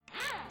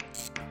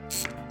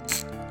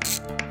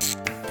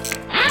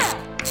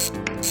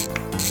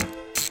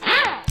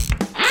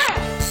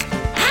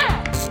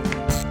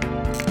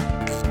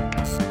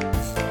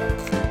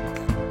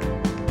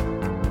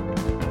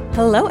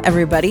Hello,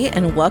 everybody,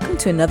 and welcome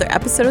to another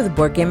episode of the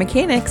Board Game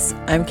Mechanics.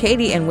 I'm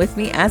Katie, and with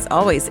me, as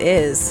always,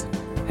 is...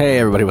 Hey,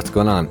 everybody, what's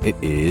going on? It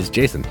is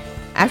Jason.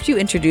 After you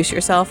introduce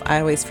yourself, I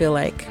always feel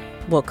like,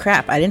 well,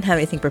 crap, I didn't have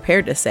anything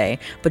prepared to say,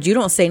 but you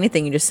don't say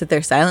anything. You just sit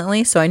there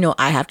silently, so I know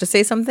I have to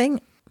say something,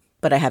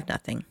 but I have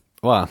nothing.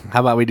 Well, how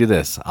about we do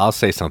this? I'll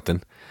say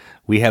something.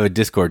 We have a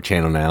Discord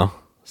channel now,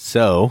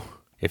 so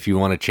if you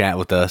want to chat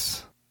with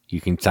us, you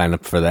can sign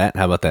up for that.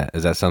 How about that?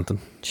 Is that something?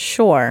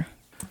 Sure.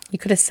 You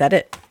could have said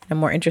it in a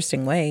more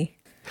interesting way.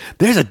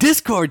 There's a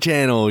Discord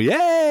channel!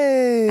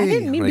 Yay! I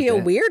didn't mean to be a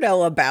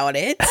weirdo about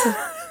it.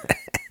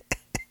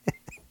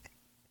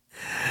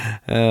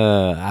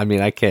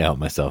 I can't help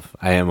myself.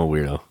 I am a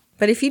weirdo.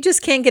 But if you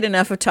just can't get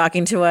enough of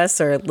talking to us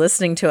or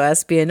listening to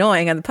us be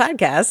annoying on the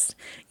podcast,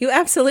 you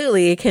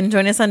absolutely can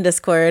join us on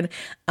Discord.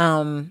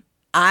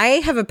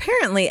 I have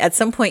apparently at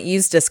some point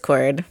used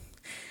Discord,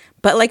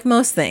 but like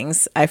most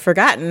things, I've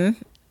forgotten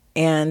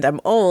and I'm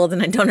old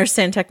and I don't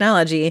understand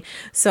technology.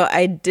 So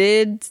I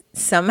did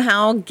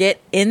somehow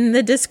get in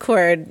the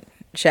Discord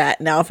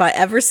chat. Now, if I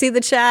ever see the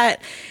chat,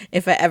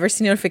 if I ever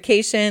see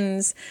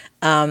notifications,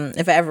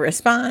 if I ever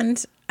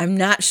respond, I'm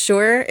not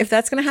sure if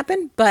that's going to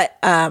happen, but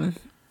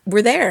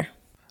we're there.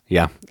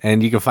 Yeah,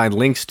 and you can find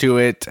links to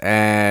it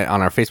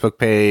on our Facebook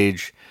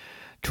page,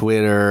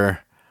 Twitter,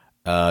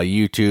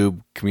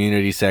 YouTube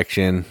community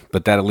section,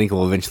 but that link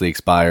will eventually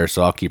expire,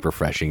 so I'll keep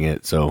refreshing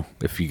it. So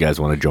if you guys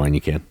want to join, you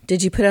can.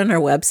 Did you put it on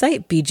our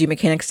website,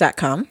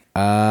 bgmechanics.com?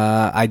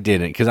 I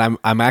didn't, because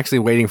I'm actually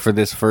waiting for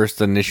this first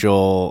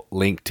initial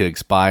link to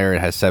expire. It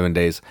has 7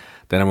 days.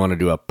 Then I'm going to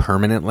do a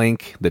permanent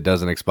link that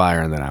doesn't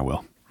expire, and then I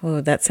will.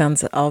 Oh, that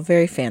sounds all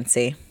very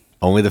fancy.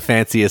 Only the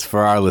fanciest for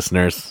our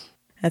listeners.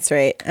 That's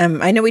right.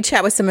 I know we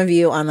chat with some of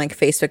you on like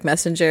Facebook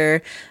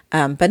Messenger,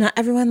 but not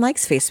everyone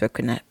likes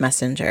Facebook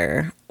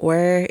Messenger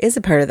or is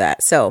a part of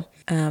that. So,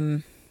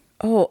 I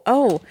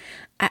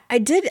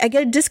get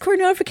a Discord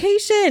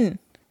notification.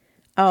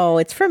 Oh,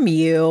 it's from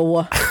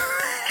you.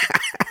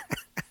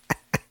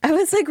 I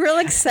was like real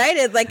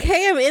excited. Like,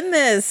 hey, I'm in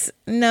this.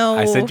 No.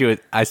 I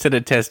sent a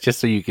test just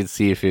so you could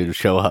see if it would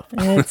show up.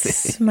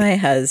 It's my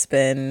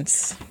husband.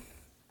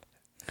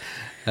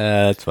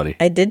 That's funny.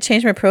 I did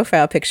change my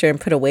profile picture and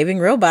put a waving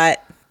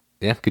robot.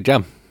 Yeah, good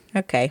job.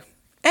 Okay.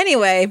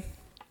 Anyway,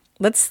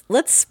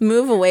 let's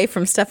move away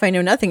from stuff I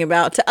know nothing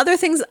about to other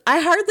things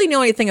I hardly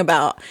know anything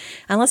about.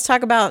 And let's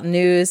talk about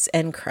news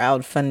and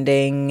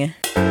crowdfunding.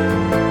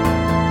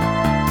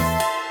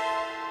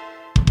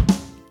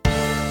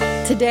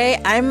 Today,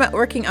 I'm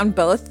working on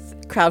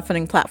both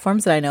crowdfunding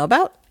platforms that I know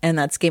about, and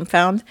that's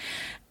GameFound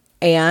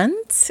and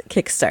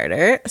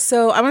Kickstarter.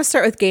 So I'm going to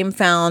start with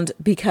GameFound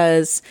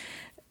because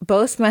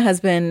both my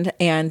husband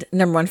and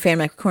number one fan,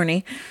 Mike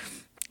Corney,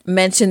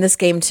 mentioned this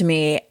game to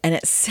me, and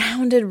it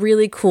sounded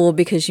really cool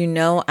because you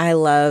know I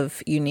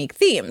love unique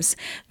themes.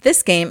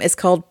 This game is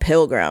called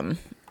Pilgrim.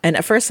 And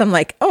at first I'm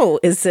like, oh,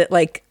 is it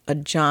like a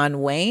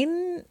John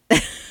Wayne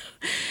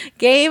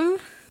game?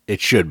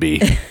 It should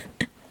be.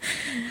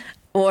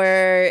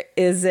 Or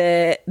is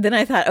it... Then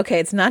I thought, okay,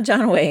 it's not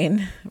John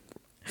Wayne.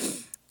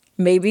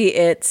 Maybe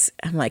it's,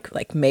 I'm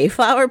like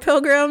Mayflower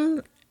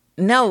Pilgrim?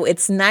 No,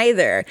 it's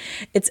neither.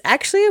 It's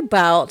actually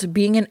about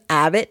being an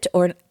abbot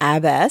or an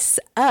abbess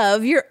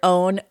of your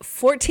own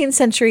 14th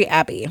century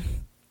abbey,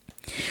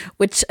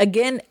 which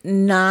again,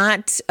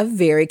 not a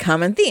very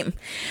common theme,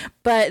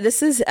 but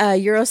this is a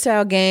Euro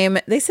style game.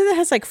 They say that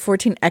has like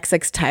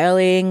 14xx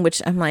tiling,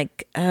 which I'm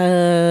like,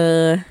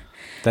 That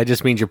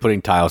just means you're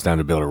putting tiles down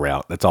to build a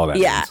route. That's all that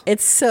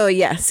means. So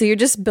you're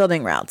just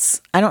building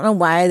routes. I don't know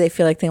why they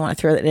feel like they want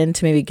to throw that in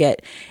to maybe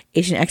get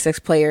Asian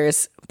XX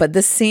players, but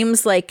this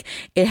seems like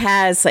it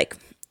has like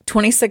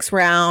 26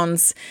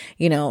 rounds,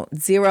 0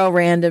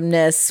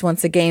 randomness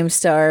once a game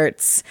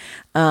starts,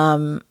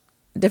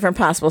 different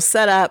possible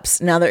setups.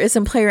 Now there is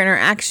some player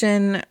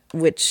interaction,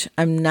 which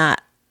I'm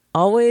not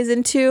always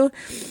into.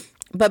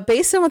 But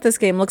based on what this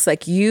game looks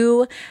like,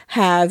 you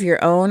have you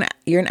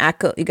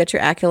got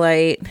your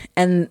acolyte,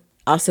 and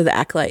also the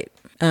acolyte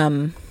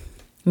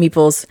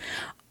meeples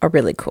are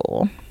really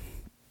cool.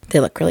 They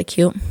look really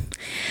cute.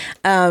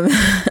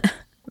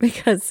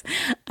 Because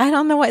I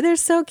don't know why they're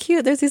so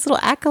cute. There's these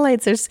little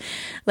acolytes. There's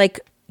like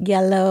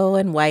yellow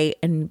and white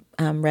and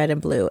red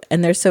and blue,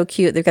 and they're so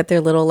cute. They've got their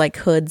little like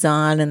hoods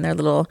on and their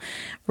little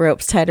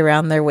ropes tied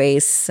around their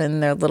waists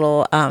and their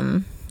little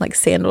like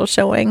sandals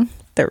showing.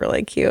 They're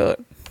really cute.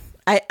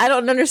 I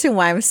don't understand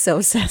why I'm so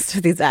obsessed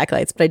with these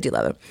acolytes, but I do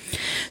love them.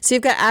 So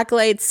you've got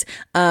acolytes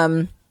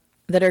that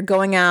are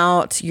going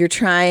out. You're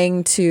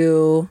trying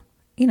to,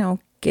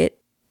 get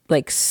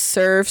like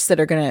serfs that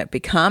are going to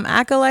become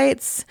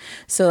acolytes.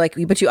 So like,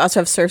 but you also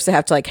have serfs that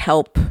have to like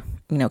help,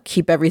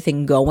 keep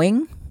everything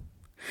going.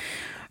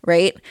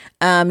 Right.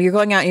 You're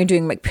going out and you're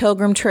doing like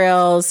pilgrim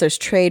trails. There's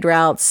trade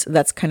routes.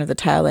 That's kind of the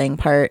tiling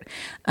part.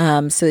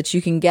 So that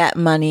you can get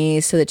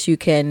money, so that you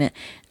can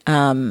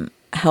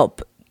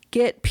help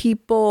get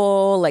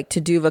people like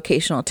to do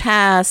vocational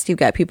tasks. You've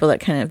got people that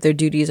kind of their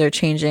duties are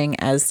changing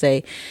as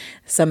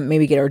some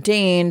maybe get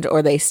ordained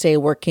or they stay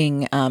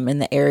working in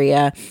the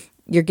area.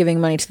 you're giving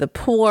money to the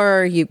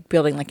poor, you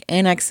building like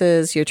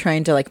annexes, you're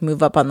trying to like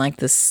move up on like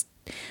this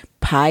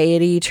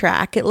piety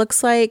track, it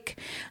looks like,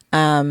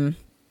 going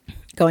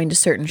to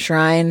certain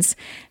shrines.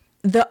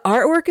 The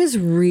artwork is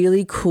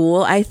really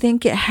cool. I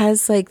think it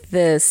has like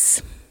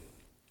this,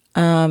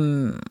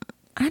 I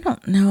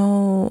don't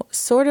know,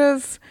 sort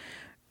of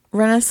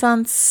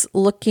Renaissance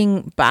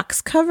looking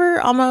box cover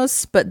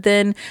almost, but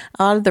then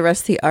a lot of the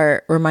rest of the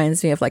art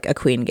reminds me of like a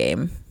Queen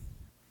game.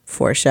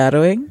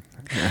 Foreshadowing.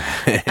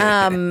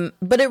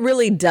 But it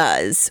really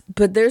does.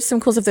 But there's some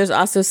cool stuff. There's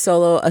also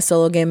a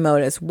solo game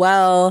mode as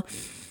well.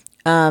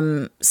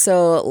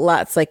 So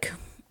lots like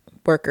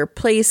worker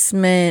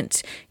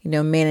placement,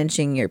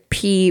 managing your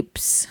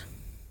peeps.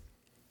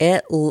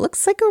 It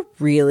looks like a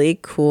really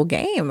cool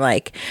game.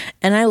 Like,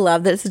 and I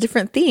love that it's a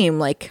different theme.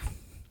 Like,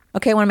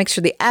 okay, I want to make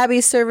sure the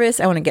Abbey service.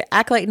 I want to get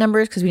acolyte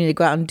numbers because we need to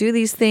go out and do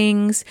these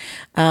things.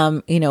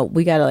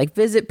 We got to like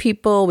visit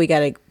people. We got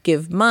to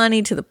give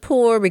money to the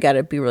poor. We got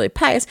to be really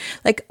pious.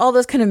 Like all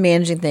those kind of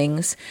managing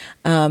things.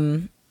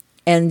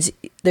 And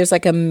there's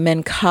like a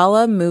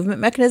Mancala movement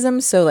mechanism.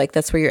 So like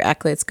that's where your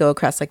acolytes go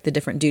across like the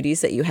different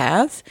duties that you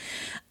have,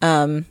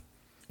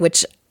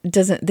 which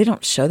they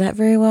don't show that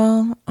very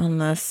well on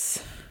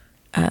this.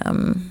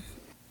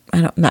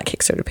 Not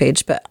Kickstarter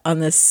page, but on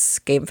this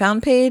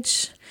GameFound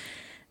page.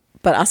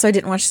 But also I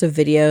didn't watch the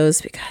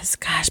videos because,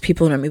 gosh,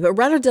 people know me. But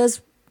Rahdo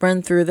does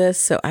run through this,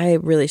 so I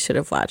really should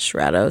have watched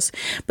Rahdo's.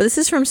 But this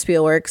is from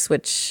Spielworks,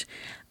 which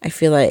I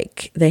feel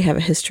like they have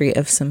a history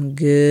of some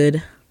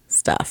good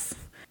stuff.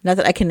 Not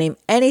that I can name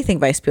anything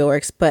by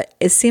Spielworks, but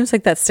it seems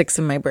like that sticks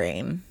in my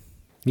brain.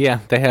 Yeah,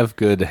 they have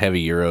good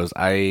heavy Euros.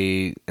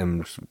 I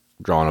am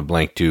drawing a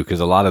blank too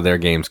because a lot of their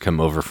games come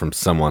over from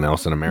someone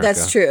else in America.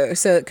 That's true.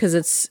 So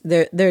because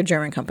they're a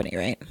German company,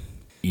 right?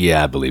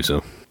 Yeah, I believe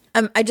so.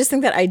 I just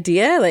think that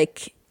idea,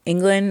 like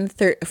England,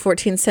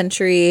 14th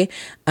century,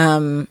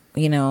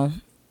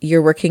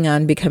 you're working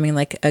on becoming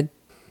like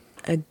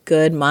a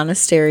good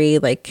monastery,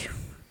 like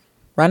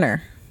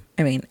runner.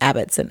 I mean,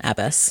 abbots and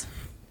abbess,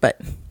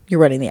 but you're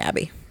running the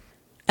abbey.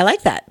 I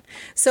like that.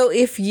 So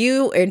if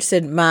you are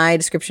interested, my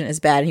description is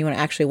bad and you want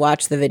to actually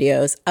watch the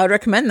videos, I would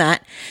recommend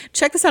that.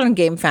 Check this out on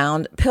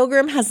GameFound.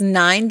 Pilgrim has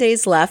 9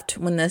 days left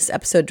when this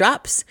episode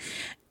drops.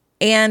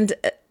 And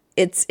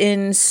it's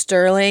in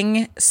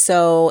sterling,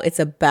 so it's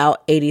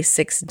about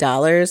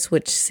 $86,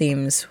 which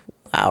seems,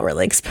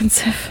 really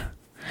expensive.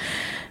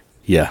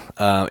 Yeah,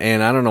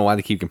 and I don't know why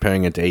they keep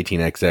comparing it to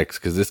 18XX,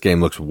 because this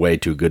game looks way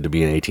too good to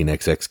be an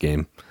 18XX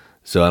game.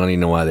 So I don't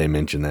even know why they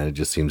mention that. It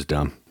just seems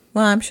dumb.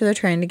 Well, I'm sure they're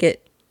trying to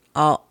get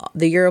all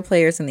the Euro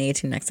players and the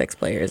 18XX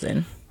players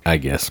in. I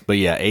guess. But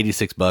yeah,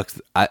 $86.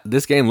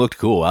 This game looked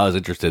cool. I was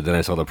interested. Then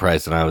I saw the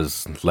price and I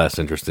was less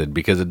interested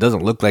because it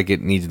doesn't look like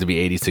it needs to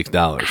be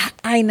 $86.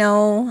 I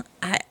know.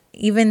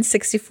 Even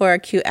 64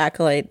 cute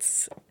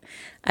acolytes,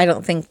 I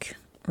don't think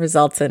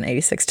results in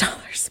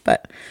 $86.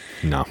 But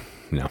no.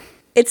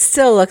 It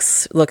still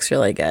looks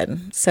really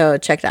good. So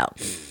check it out.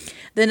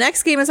 The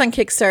next game is on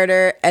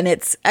Kickstarter and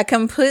it's a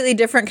completely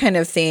different kind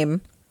of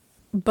theme,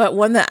 but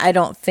one that I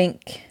don't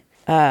think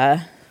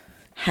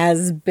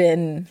has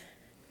been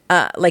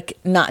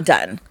not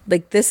done.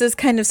 Like this is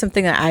kind of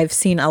something that I've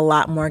seen a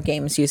lot more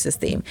games use this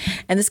theme.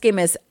 And this game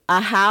is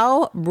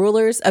Ahau,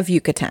 Rulers of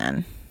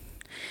Yucatan.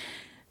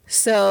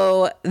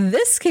 So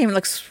this game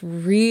looks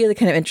really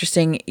kind of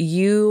interesting.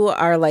 You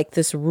are like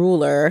this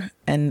ruler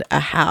and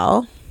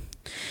Ahau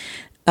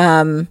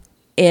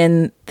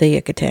in the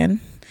Yucatan.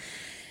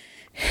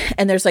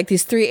 And there's like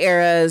these 3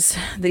 eras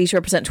that each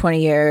represent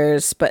 20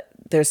 years, but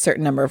there's a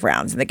certain number of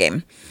rounds in the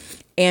game.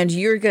 And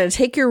you're going to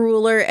take your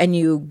ruler and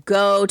you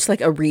go to like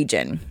a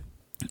region.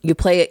 You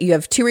play it. You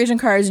have 2 region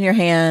cards in your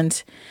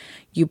hand.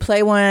 You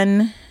play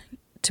one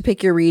to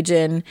pick your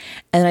region.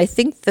 And I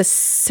think the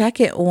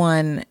second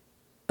one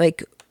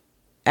like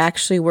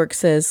actually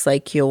works as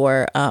like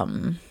your,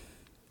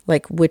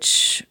 like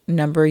which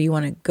number you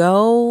want to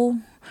go,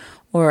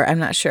 or I'm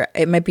not sure.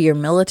 It might be your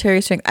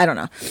military strength. I don't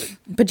know.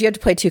 But you have to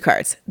play 2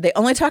 cards. They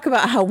only talk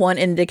about how one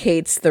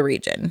indicates the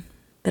region.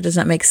 That does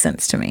not make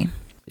sense to me.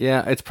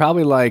 Yeah, it's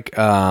probably like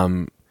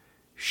Xi'an,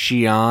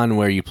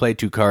 where you play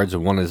 2 cards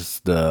and one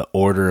is the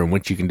order in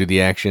which you can do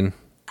the action.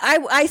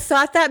 I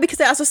thought that because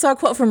I also saw a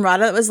quote from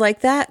Rahdo that was like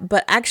that.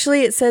 But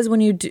actually it says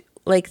when you do,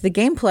 like the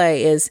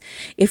gameplay is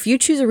if you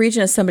choose a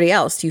region as somebody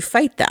else, you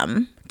fight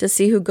them to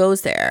see who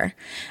goes there.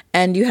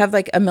 And you have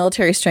like a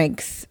military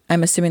strength.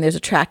 I'm assuming there's a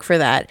track for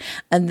that.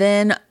 And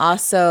then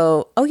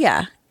also,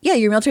 your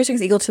military strength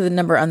is equal to the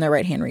number on the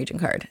right-hand region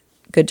card.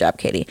 Good job,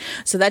 Katie.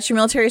 So that's your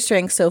military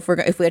strength. So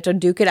if we have to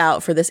duke it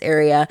out for this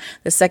area,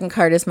 the second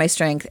card is my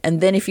strength.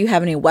 And then if you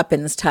have any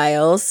weapons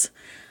tiles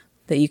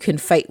that you can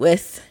fight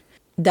with,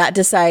 that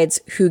decides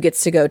who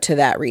gets to go to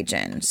that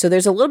region. So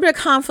there's a little bit of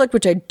conflict,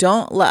 which I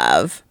don't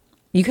love.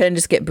 You couldn't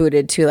just get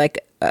booted to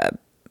like a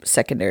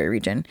secondary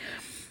region.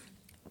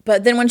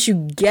 But then once you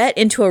get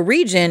into a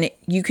region,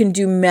 you can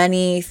do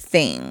many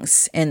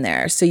things in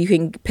there. So you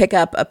can pick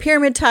up a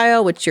pyramid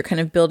tile, which you're kind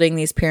of building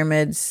these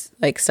pyramids,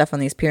 like stuff on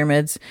these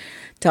pyramids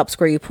to help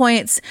score you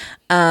points.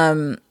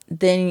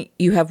 then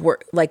you have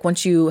work, like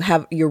once you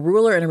have your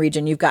ruler in a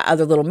region, you've got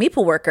other little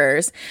meeple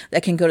workers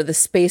that can go to the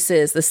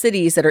spaces, the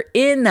cities that are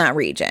in that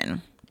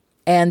region.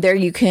 And there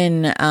you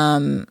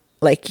can,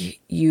 like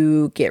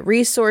you get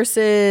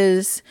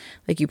resources,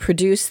 like you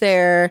produce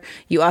there.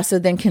 You also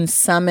then can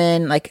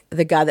summon like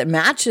the god that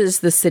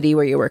matches the city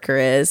where your worker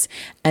is,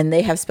 and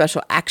they have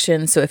special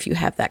actions. So if you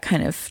have that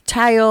kind of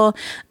tile,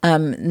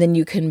 then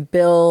you can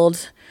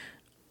build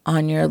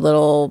on your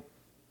little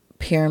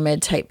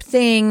pyramid type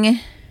thing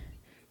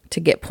to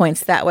get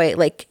points that way.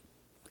 Like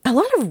a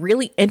lot of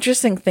really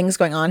interesting things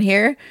going on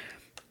here.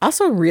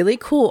 Also really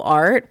cool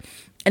art.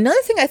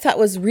 Another thing I thought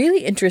was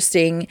really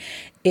interesting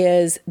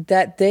is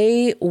that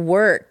they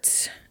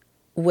worked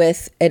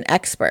with an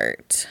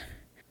expert,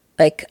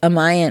 like a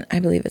Mayan, I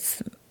believe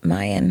it's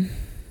Mayan.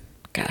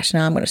 Gosh,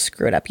 now I'm going to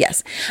screw it up.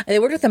 Yes. They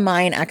worked with a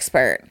Mayan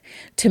expert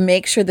to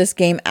make sure this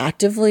game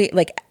actively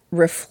like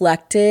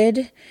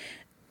reflected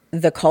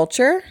the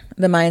culture,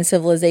 the Mayan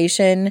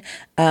civilization.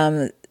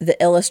 The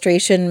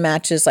illustration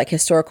matches like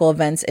historical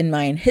events in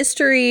Mayan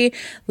history.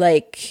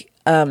 Like,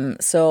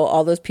 so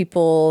all those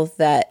people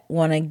that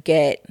want to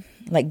get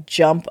like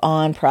jump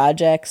on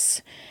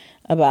projects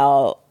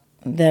about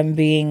them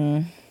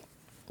being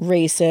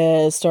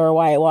racist or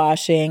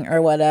whitewashing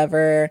or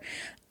whatever,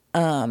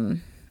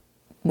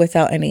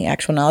 without any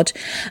actual knowledge.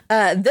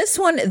 This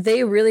one,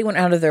 they really went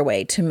out of their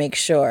way to make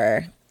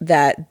sure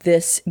that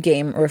this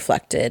game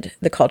reflected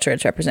the culture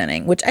it's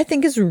representing, which I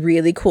think is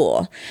really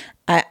cool.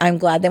 I'm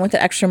glad they went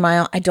the extra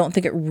mile. I don't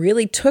think it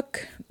really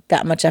took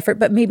that much effort,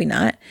 but maybe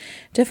not,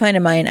 to find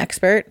a Mayan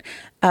expert.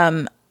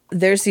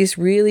 There's these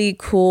really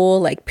cool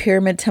like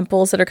pyramid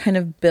temples that are kind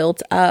of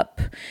built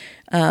up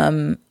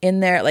in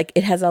there. Like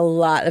it has a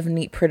lot of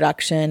neat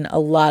production, a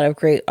lot of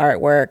great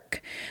artwork.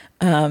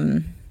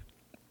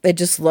 It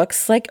just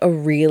looks like a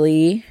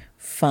really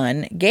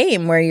fun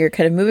game where you're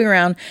kind of moving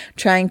around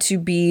trying to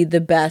be the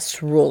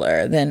best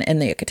ruler than in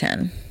the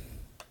Yucatan.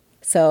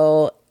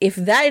 So if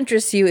that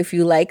interests you, if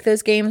you like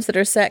those games that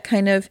are set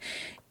kind of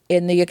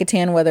in the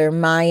Yucatan, whether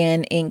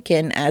Mayan,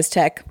 Incan,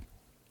 Aztec,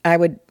 I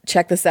would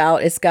check this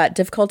out. It's got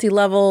difficulty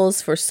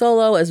levels for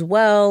solo as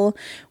well,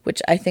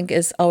 which I think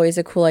is always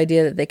a cool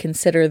idea that they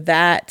consider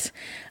that.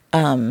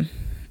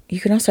 You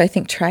can also, I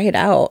think, try it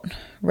out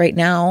right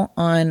now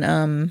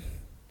on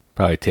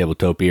probably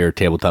Tabletopia or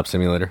Tabletop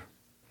Simulator.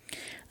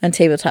 On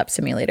Tabletop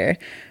Simulator.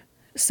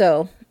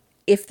 So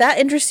if that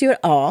interests you at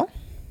all,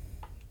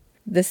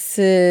 this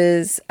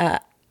is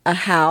a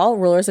HOW,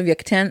 Rulers of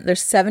Yucatan.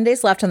 There's 7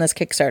 days left on this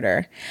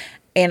Kickstarter,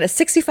 and it's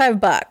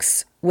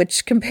 $65,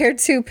 which compared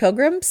to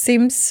Pilgrim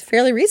seems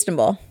fairly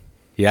reasonable.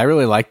 Yeah, I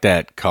really like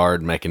that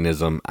card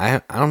mechanism.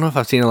 I don't know if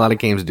I've seen a lot of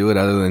games do it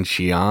other than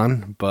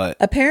Xi'an, but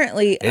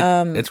apparently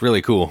it's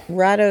really cool.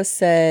 Rado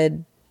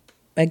said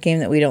a game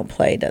that we don't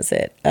play does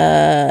it.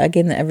 A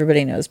game that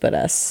everybody knows but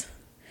us.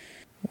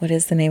 What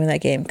is the name of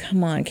that game?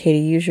 Come on, Katie,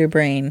 use your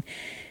brain.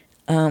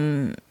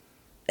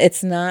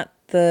 It's not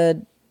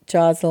the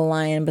Jaws of the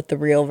Lion, but the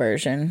real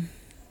version.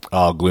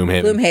 Oh,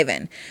 Gloomhaven.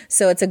 Gloomhaven.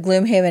 So it's a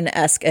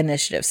Gloomhaven-esque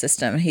initiative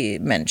system he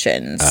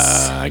mentions.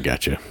 I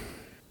gotcha.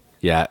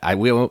 Yeah,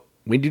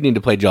 we do need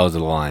to play Jaws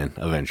of the Lion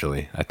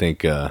eventually. I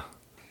think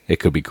it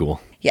could be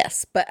cool.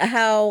 Yes, but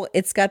how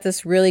it's got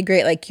this really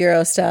great like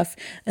Euro stuff,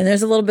 and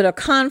there's a little bit of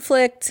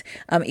conflict.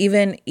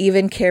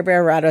 Even Care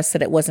Bear Rado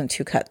said it wasn't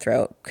too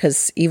cutthroat,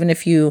 because even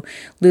if you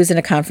lose in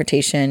a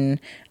confrontation,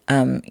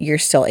 you're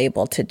still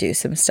able to do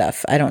some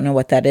stuff. I don't know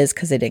what that is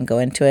because I didn't go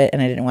into it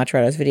and I didn't watch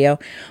Rado's video,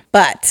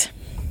 but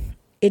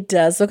it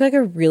does look like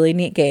a really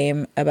neat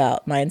game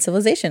about Mayan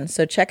civilization.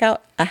 So check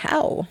out a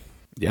HOW.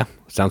 Yeah,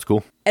 sounds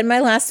cool. And my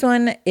last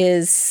one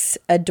is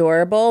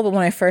adorable, but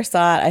when I first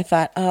saw it, I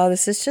thought, oh,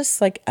 this is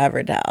just like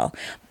Everdell,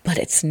 but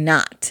it's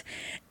not.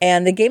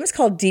 And the game is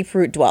called Deep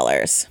Root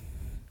Dwellers,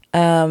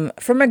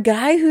 from a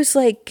guy who's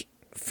like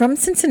from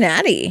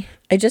Cincinnati.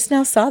 I just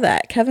now saw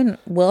that. Kevin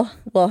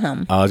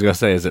Wilhelm. I was going to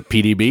say, is it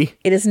PDB?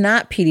 It is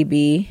not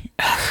PDB.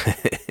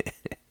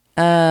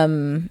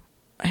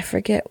 I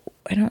forget.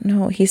 I don't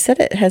know. He said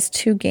it has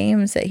 2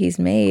 games that he's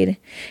made.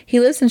 He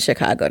lives in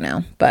Chicago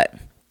now, but...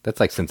 That's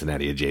like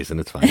Cincinnati adjacent.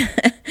 It's fine.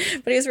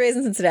 But he was raised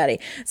in Cincinnati.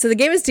 So the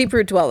game is Deep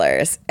Root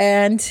Dwellers.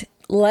 And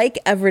like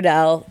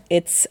Everdell,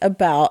 it's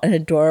about an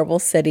adorable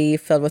city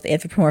filled with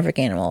anthropomorphic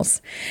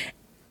animals.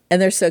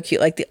 And they're so cute.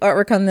 Like the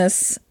artwork on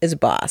this is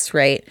boss,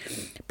 right?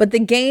 But the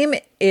game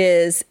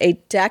is a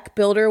deck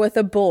builder with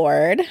a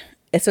board.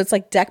 So it's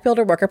like deck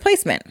builder worker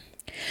placement.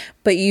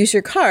 But you use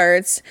your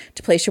cards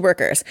to place your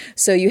workers.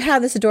 So you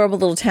have this adorable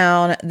little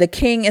town. The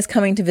king is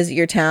coming to visit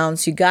your town,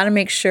 so you got to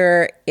make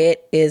sure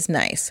it is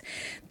nice.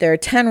 There are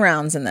 10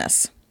 rounds in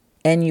this,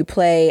 and you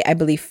play, I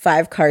believe,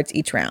 5 cards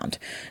each round.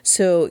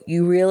 So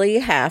you really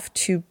have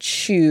to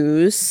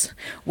choose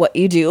what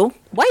you do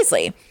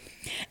wisely.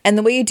 And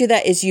the way you do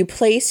that is you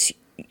place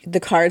the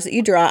cards that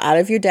you draw out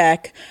of your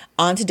deck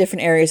onto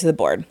different areas of the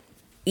board.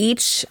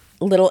 Each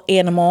little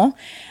animal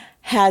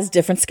has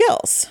different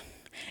skills.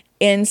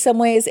 In some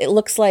ways, it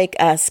looks like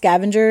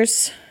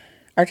scavengers,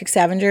 Arctic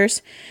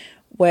scavengers,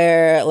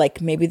 where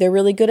like maybe they're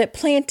really good at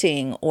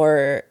planting,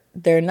 or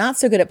they're not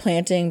so good at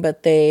planting,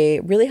 but they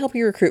really help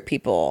you recruit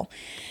people.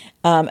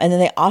 And then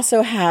they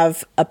also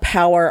have a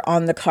power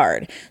on the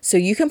card. So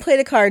you can play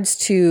the cards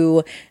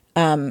to,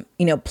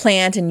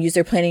 plant and use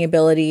their planting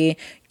ability.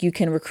 You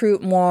can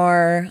recruit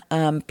more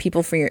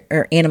people for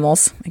or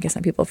animals, I guess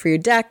not people, for your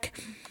deck.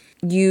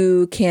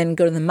 You can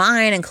go to the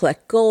mine and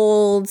collect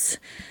golds.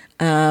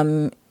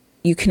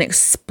 You can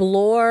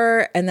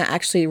explore, and that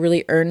actually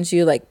really earns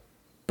you like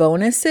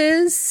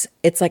bonuses.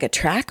 It's like a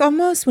track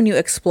almost when you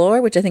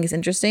explore, which I think is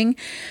interesting.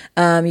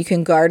 You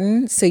can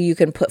garden, so you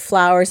can put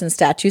flowers and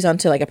statues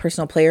onto like a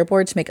personal player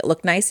board to make it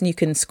look nice, and you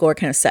can score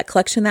kind of set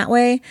collection that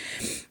way.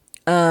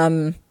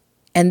 And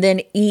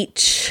then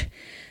each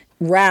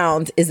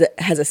round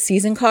has a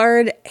season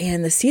card,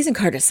 and the season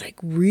card is like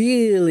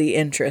really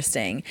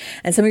interesting.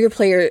 And some of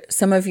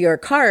your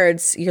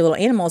cards, your little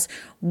animals,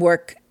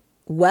 work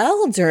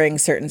well during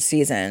certain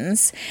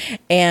seasons,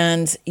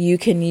 and you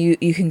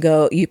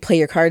play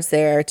your cards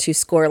there to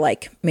score,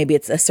 like maybe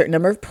it's a certain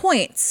number of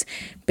points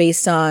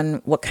based on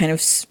what kind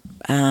of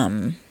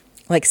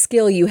like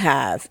skill you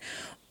have,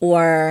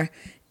 or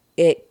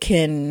it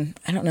can,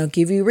 I don't know,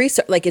 give you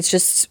research. Like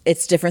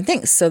it's different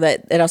things, so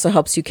that it also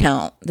helps you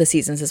count the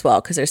seasons as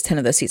well, because there's 10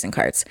 of those season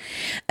cards.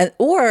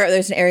 Or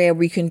there's an area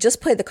where you can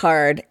just play the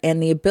card,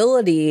 and the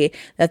ability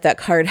that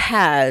card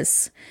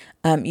has,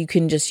 you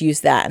can just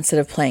use that instead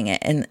of playing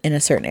it in a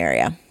certain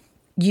area.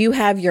 You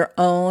have your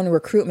own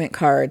recruitment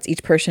cards.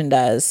 Each person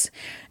does.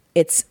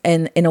 It's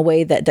in a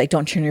way that like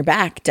Don't Turn Your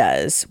Back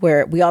does,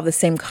 where we all have the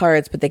same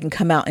cards, but they can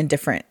come out in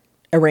different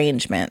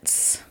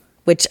arrangements,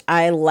 which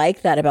I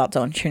like that about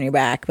Don't Turn Your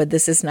Back. But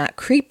this is not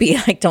creepy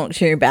like Don't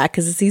Turn Your Back,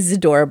 because it's these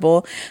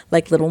adorable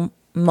like little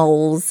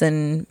moles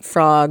and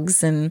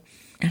frogs, and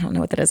I don't know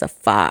what that is, a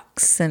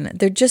fox, and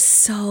they're just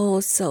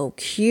so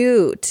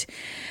cute.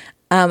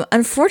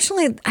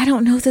 Unfortunately, I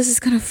don't know if this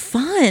is going to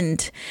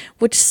fund,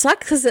 which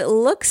sucks because it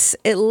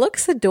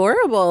looks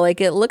adorable.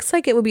 Like it looks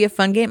like it would be a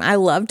fun game. I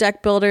love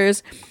deck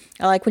builders.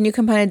 I like when you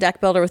combine a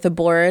deck builder with a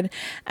board.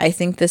 I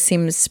think this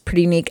seems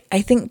pretty unique.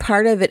 I think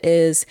part of it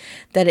is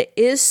that it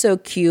is so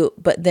cute,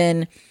 but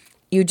then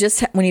you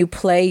just, when you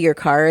play your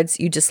cards,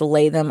 you just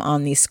lay them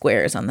on these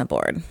squares on the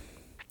board,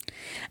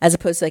 as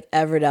opposed to like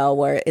Everdell,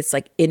 where it's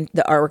like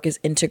the artwork is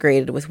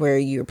integrated with where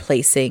you're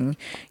placing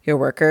your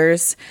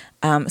workers.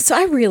 So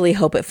I really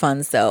hope it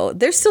funds, though.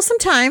 There's still some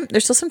time.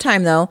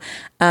 Though.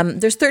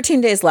 There's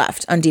 13 days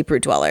left on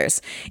Deeproot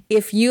Dwellers.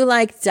 If you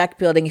like deck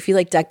building, if you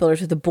like deck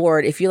builders with a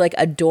board, if you like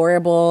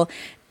adorable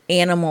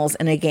animals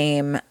in a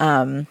game,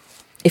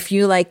 if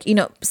you like,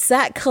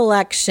 set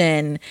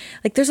collection,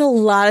 like there's a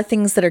lot of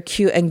things that are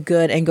cute and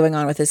good and going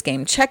on with this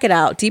game. Check it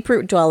out.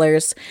 Deeproot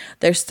Dwellers.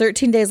 There's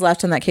 13 days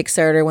left on that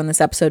Kickstarter when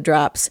this episode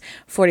drops.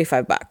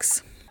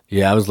 $45.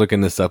 Yeah, I was looking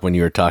this up when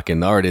you were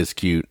talking. The art is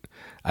cute.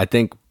 I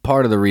think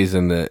part of the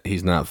reason that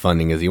he's not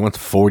funding is he wants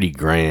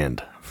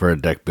 $40,000 for a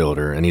deck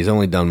builder, and he's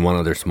only done one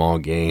other small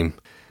game.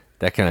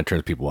 That kind of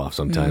turns people off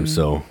sometimes.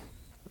 So,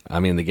 I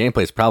mean, the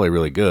gameplay is probably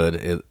really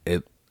good.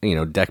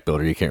 Deck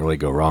builder, you can't really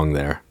go wrong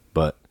there,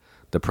 but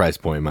the price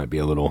point might be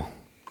a little,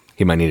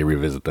 he might need to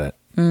revisit that.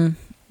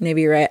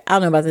 Maybe you're right. I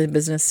don't know about the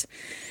business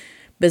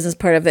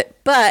part of it,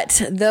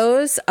 but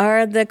those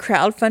are the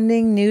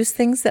crowdfunding news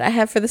things that I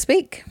have for this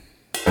week.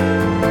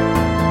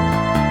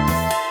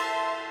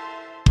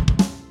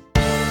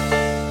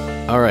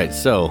 All right,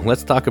 so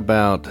let's talk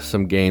about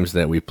some games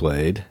that we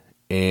played,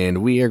 and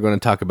we are going to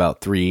talk about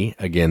 3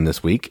 again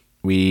this week.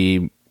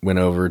 We went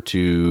over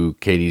to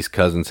Katie's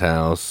cousin's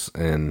house,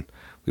 and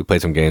we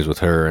played some games with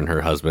her and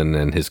her husband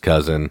and his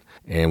cousin,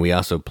 and we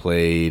also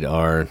played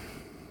our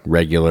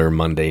regular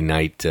Monday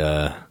night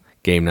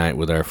game night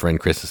with our friends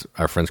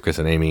Chris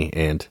and Amy,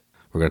 and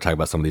we're going to talk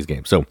about some of these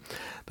games. So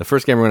the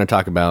first game we're going to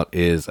talk about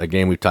is a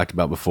game we've talked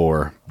about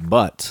before,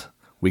 but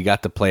we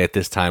got to play it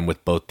this time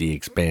with both the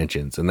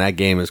expansions, and that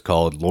game is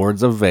called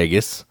Lords of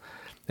Vegas,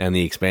 and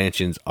the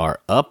expansions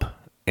are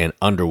Up and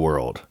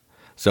Underworld.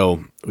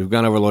 So we've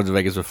gone over Lords of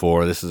Vegas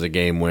before. This is a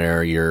game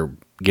where you're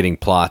getting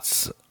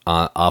plots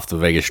off the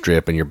Vegas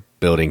Strip, and you're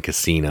building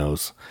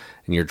casinos,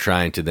 and you're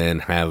trying to then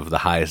have the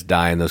highest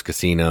die in those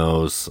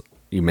casinos.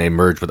 You may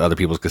merge with other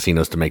people's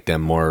casinos to make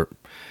them more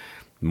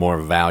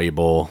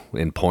valuable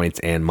in points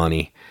and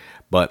money.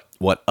 But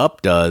what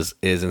Up does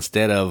is,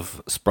 instead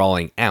of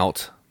sprawling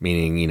out,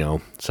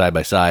 meaning, side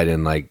by side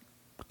in like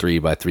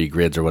 3x3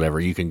 grids or whatever,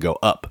 you can go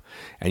up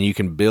and you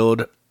can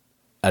build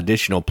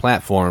additional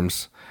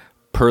platforms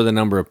per the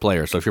number of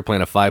players. So if you're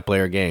playing a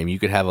 5-player game, you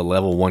could have a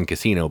level 1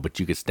 casino, but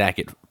you could stack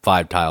it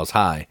 5 tiles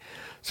high.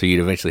 So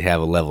you'd eventually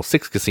have a level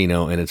 6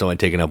 casino, and it's only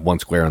taking up 1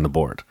 square on the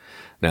board.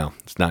 Now,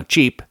 it's not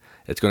cheap.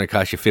 It's going to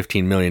cost you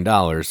 $15 million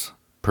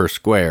per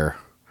square,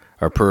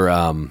 or per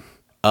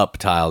up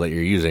tile that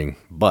you're using,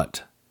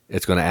 but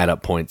it's going to add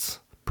up points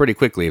pretty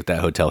quickly if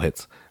that hotel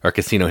hits, or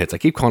casino hits. I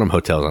keep calling them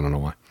hotels, I don't know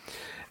why.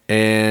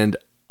 And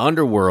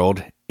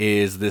Underworld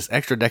is this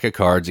extra deck of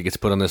cards that gets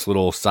put on this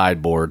little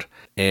sideboard,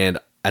 and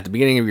at the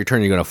beginning of your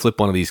turn, you're going to flip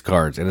one of these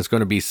cards, and it's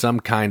going to be some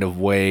kind of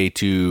way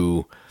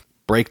to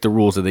break the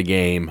rules of the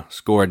game,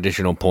 score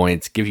additional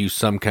points, give you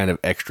some kind of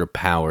extra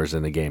powers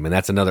in the game. And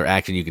that's another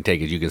action you can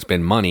take is you can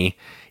spend money.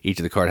 Each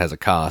of the card has a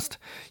cost.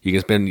 You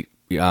can spend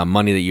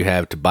money that you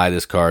have to buy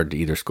this card to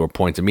either score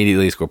points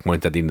immediately, score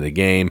points at the end of the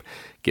game,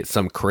 get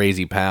some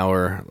crazy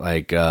power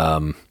like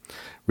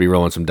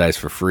re-rolling some dice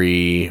for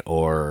free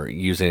or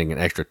using an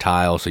extra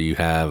tile so you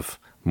have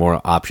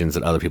more options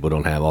that other people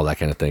don't have, all that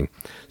kind of thing.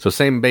 So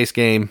same base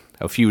game,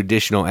 a few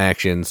additional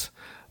actions,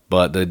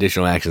 but the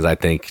additional actions, I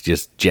think,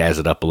 just jazz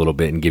it up a little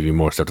bit and give you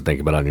more stuff to think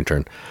about on your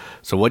turn.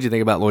 So what do you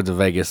think about Lords of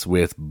Vegas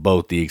with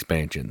both the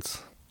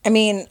expansions? I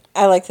mean,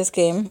 I like this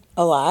game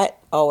a lot,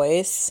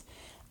 always.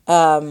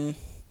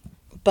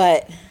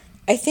 But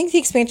I think the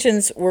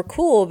expansions were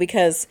cool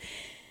because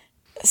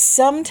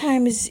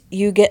sometimes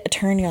you get a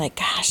turn, you're like,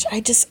 gosh,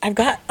 I've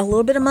got a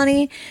little bit of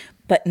money,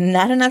 but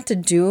not enough to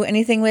do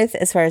anything with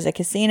as far as a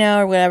casino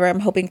or whatever.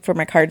 I'm hoping for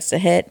my cards to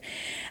hit.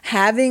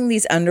 Having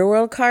these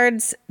Underworld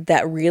cards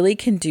that really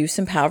can do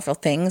some powerful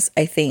things,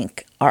 I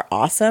think, are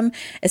awesome,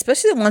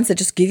 especially the ones that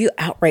just give you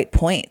outright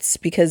points,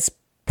 because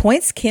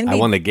points can be... I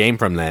won the game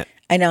from that.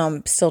 I know,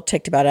 I'm still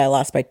ticked about it. I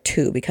lost by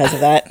 2 because of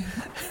that.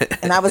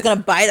 And I was going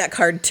to buy that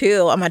card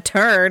too on my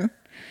turn.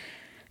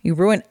 You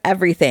ruined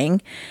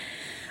everything.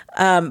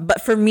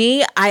 But for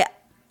me, I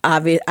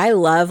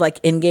love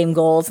like in-game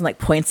goals and like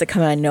points that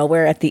come out of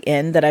nowhere at the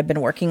end that I've been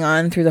working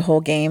on through the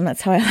whole game.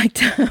 That's how I like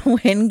to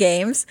win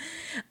games.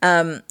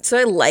 So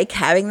I like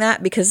having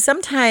that because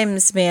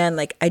sometimes, man,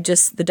 like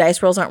the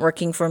dice rolls aren't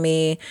working for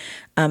me.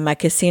 My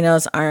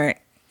casinos aren't,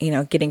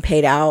 getting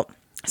paid out.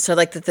 So I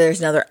like that there's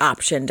another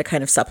option to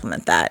kind of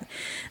supplement that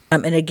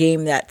in a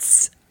game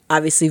that's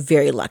obviously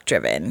very luck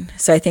driven.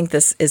 So I think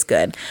this is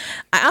good.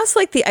 I also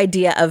like the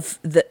idea of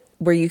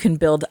where you can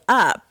build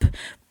up,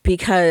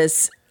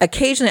 because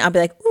occasionally I'll be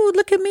like, "Ooh,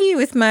 look at me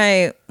with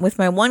my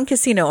one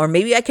casino," or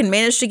maybe I can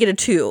manage to get a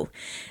 2.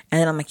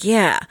 And then I'm like,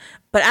 "Yeah."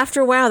 But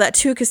after a while, that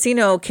 2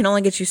 casino can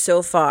only get you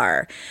so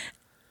far.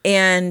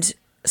 And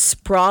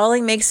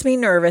sprawling makes me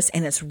nervous,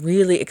 and it's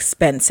really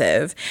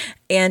expensive.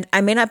 And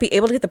I may not be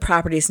able to get the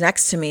properties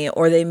next to me,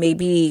 or they may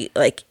be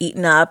like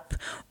eaten up,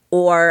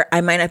 or I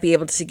might not be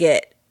able to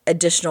get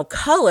additional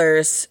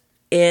colors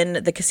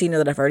in the casino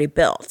that I've already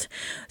built.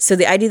 So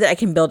the idea that I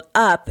can build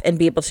up and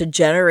be able to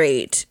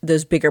generate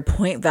those bigger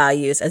point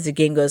values as the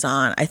game goes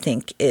on, I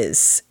think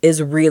is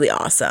really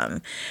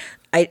awesome.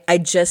 I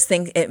just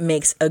think it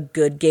makes a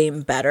good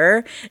game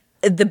better.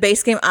 The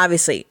base game,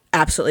 obviously,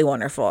 absolutely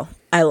wonderful.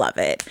 I love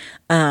it.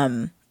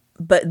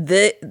 But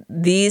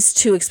these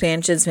 2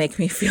 expansions make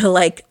me feel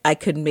like I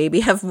could maybe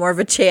have more of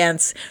a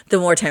chance the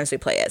more times we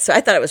play it. So I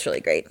thought it was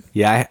really great.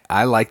 Yeah,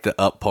 I like the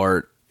up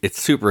part. It's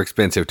super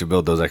expensive to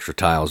build those extra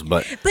tiles,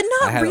 but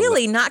not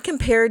really. Not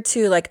compared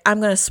to like,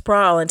 I'm going to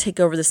sprawl and take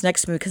over this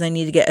next move because I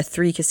need to get a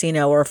 3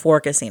 casino or a 4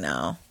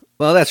 casino.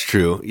 Well, that's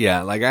true.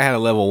 Yeah, like I had a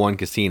level 1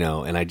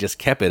 casino, and I just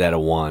kept it at a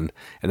 1,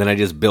 and then I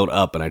just built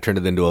up, and I turned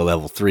it into a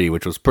level 3,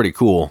 which was pretty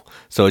cool.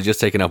 So it's just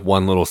taking up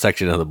one little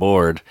section of the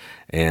board,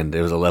 and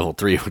it was a level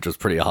 3, which was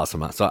pretty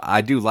awesome. So I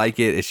do like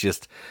it. It's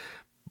just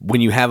when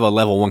you have a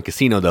level 1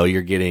 casino, though,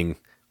 you're getting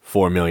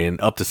 $4 million,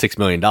 up to $6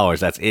 million.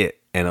 That's it.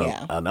 And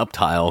an up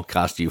tile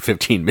costs you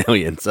 $15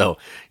 million. So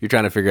you're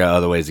trying to figure out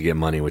other ways to get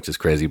money, which is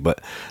crazy.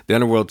 But the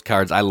Underworld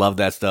cards, I love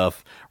that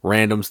stuff.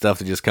 Random stuff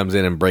that just comes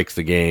in and breaks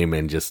the game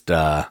and just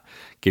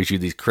gives you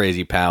these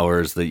crazy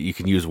powers that you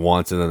can use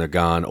once and then they're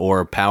gone. Or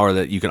a power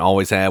that you can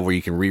always have where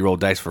you can re-roll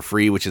dice for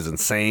free, which is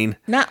insane.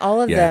 Not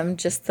all of them,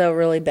 just the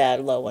really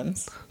bad low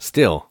ones.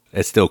 Still,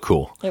 it's still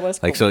cool. It was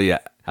cool. Like, so yeah,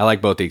 I like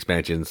both the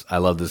expansions. I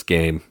love this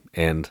game.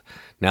 And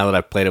now that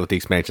I've played it with the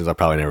expansions, I'll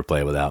probably never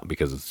play it without,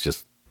 because it's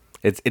just...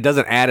 It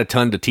doesn't add a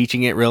ton to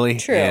teaching it, really.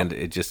 True. And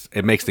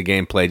it makes the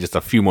gameplay just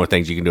a few more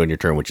things you can do on your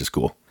turn, which is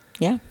cool.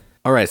 Yeah.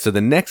 All right, so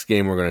the next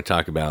game we're going to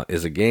talk about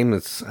is a game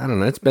that's, I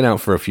don't know, it's been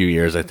out for a few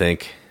years, I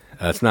think.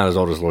 It's not as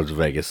old as Lords of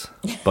Vegas.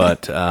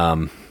 But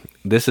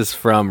this is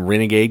from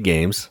Renegade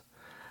Games.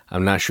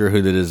 I'm not sure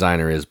who the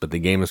designer is, but the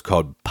game is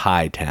called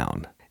Pie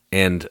Town.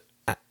 And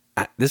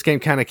this game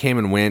kind of came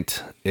and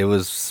went. It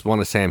was one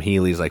of Sam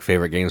Healy's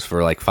favorite games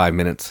for 5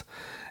 minutes,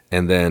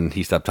 and then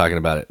he stopped talking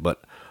about it.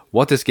 But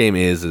what this game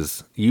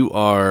is you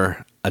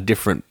are a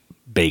different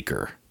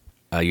baker.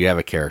 You have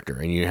a character,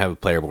 and you have a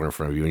player board in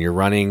front of you, and you're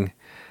running,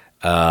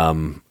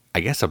 I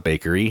guess, a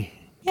bakery,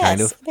 kind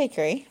of. Yes,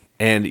 bakery.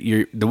 And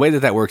the way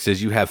that works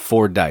is you have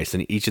 4 dice,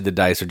 and each of the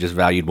dice are just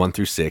valued 1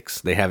 through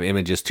 6. They have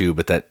images too,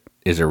 but that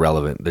is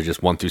irrelevant. They're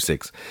just 1 through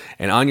 6.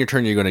 And on your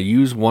turn, you're going to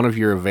use one of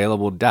your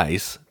available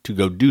dice to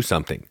go do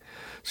something.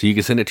 So you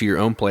can send it to your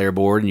own player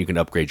board, and you can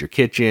upgrade your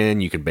kitchen,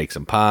 you can bake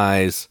some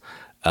pies,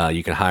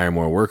 you can hire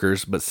more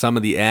workers, but some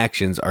of the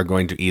actions are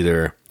going to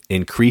either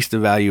increase the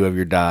value of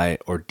your die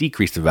or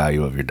decrease the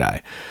value of your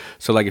die.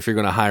 So if you're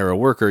going to hire a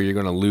worker, you're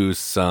going to lose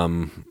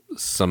some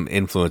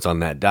influence on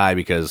that die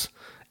because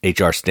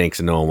HR stinks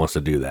and no one wants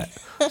to do that.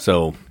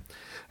 So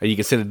you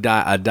can send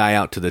a die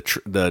out to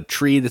the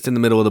tree that's in the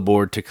middle of the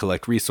board to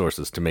collect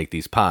resources to make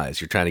these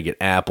pies. You're trying to get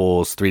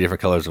apples, 3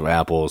 different colors of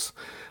apples,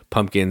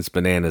 pumpkins,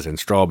 bananas, and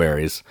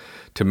strawberries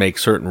to make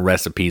certain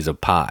recipes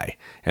of pie.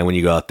 And when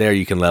you go out there,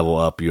 you can level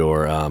up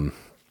your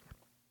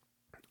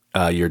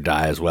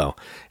die as well.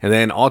 And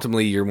then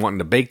ultimately, you're wanting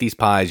to bake these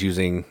pies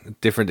using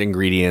different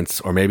ingredients,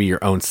 or maybe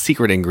your own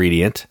secret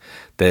ingredient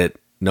that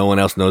no one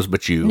else knows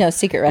but you. No,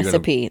 secret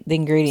recipe. The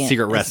ingredient.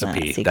 Secret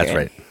recipe. That's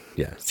right.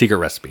 Yeah, secret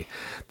recipe.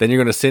 Then you're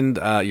going to send.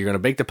 You're going to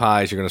bake the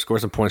pies. You're going to score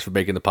some points for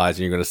baking the pies,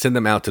 and you're going to send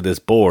them out to this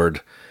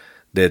board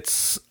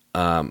that's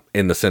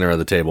in the center of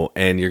the table,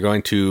 and you're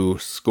going to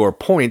score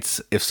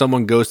points if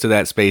someone goes to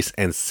that space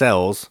and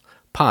sells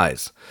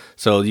pies.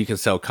 So you can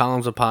sell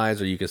columns of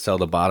pies, or you can sell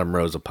the bottom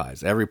rows of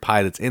pies. Every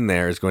pie that's in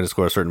there is going to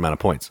score a certain amount of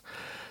points.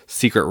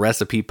 Secret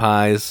recipe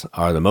pies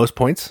are the most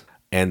points,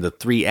 and the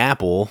 3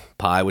 apple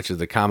pie, which is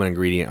the common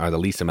ingredient, are the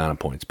least amount of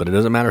points. But it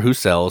doesn't matter who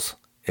sells.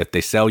 If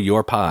they sell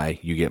your pie,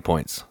 you get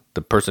points.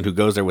 The person who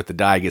goes there with the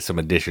die gets some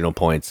additional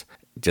points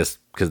just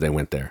because they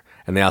went there.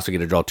 And they also get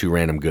to draw 2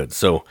 random goods.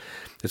 So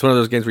it's one of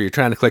those games where you're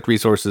trying to collect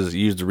resources,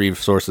 use the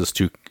resources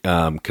to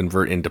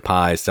convert into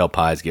pies, sell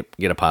pies, get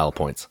a pile of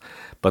points.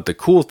 But the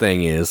cool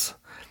thing is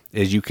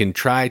you can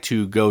try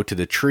to go to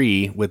the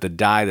tree with a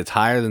die that's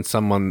higher than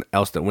someone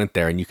else that went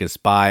there, and you can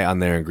spy on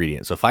their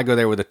ingredients. So if I go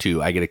there with a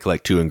 2, I get to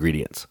collect 2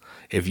 ingredients.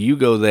 If you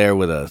go there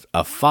with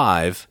a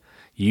 5,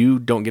 you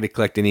don't get to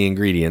collect any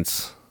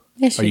ingredients.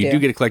 Yes, or you do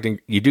get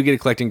to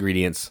collect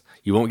ingredients.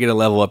 You won't get to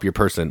level up your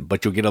person,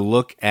 but you'll get a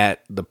look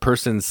at the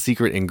person's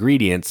secret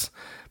ingredients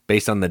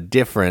based on the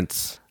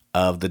difference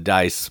of the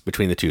dice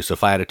between the 2. So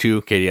if I had a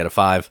 2, Katie had a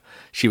 5,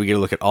 she would get a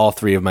look at all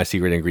 3 of my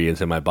secret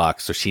ingredients in my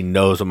box, so she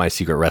knows what my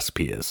secret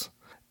recipe is.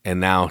 And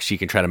now she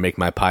can try to make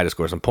my pie to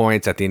score some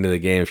points. At the end of the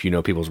game, if you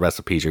know people's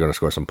recipes, you're going to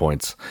score some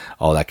points,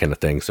 all that kind of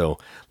thing. So a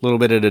little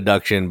bit of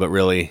deduction, but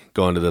really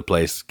going to the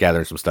place,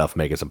 gathering some stuff,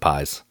 making some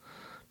pies,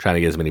 trying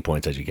to get as many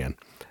points as you can.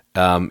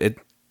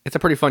 It's a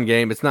pretty fun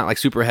game. It's not like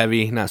super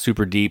heavy, not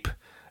super deep.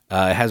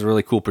 It has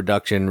really cool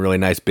production, really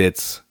nice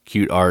bits,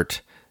 cute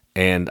art.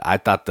 And I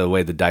thought the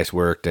way the dice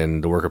worked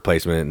and the worker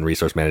placement and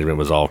resource management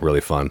was all really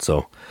fun.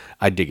 So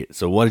I dig it.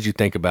 So what did you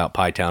think about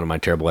Pie Town and my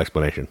terrible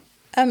explanation?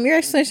 Your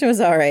explanation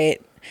was all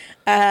right.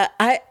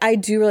 I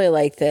do really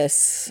like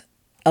this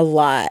a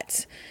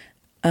lot.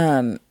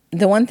 The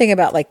one thing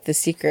about like the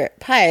secret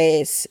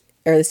pies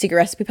or the secret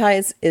recipe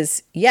pies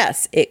is,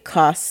 yes, it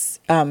costs,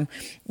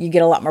 you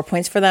get a lot more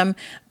points for them,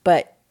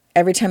 but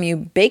every time you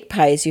bake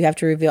pies, you have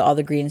to reveal all the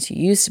ingredients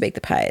you use to bake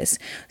the pies.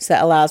 So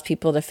that allows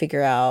people to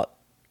figure out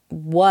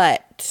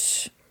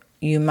what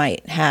you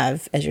might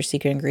have as your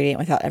secret ingredient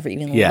without ever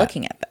even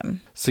looking at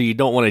them. So you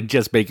don't want to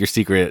just bake your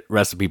secret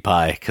recipe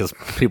pie because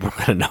people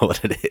are going to know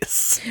what it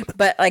is.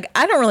 But like,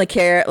 I don't really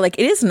care. Like,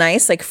 it is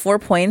nice. Like 4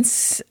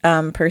 points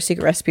per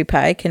secret recipe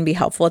pie can be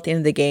helpful at the end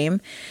of the game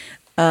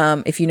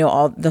if you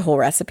know the whole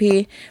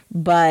recipe.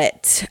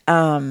 But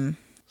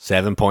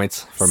 7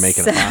 points for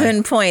making a pie.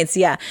 7 points,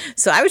 yeah.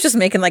 So I was just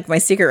making like my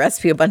secret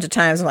recipe a bunch of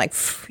times. I'm like,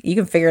 you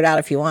can figure it out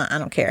if you want. I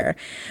don't care.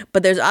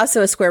 But there's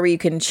also a square where you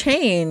can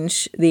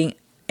change the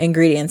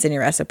ingredients in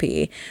your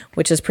recipe,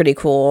 which is pretty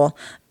cool.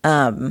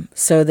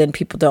 So then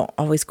people don't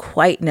always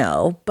quite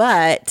know,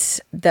 but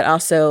that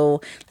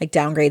also like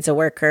downgrades a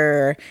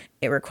worker.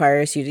 It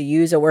requires you to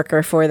use a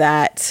worker for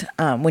that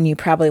when you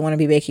probably want to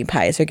be baking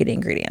pies or getting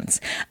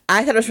ingredients.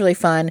 I thought it was really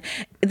fun.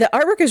 The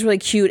artwork is really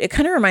cute. It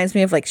kind of reminds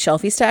me of like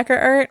Shelfie Stacker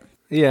art.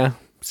 Yeah,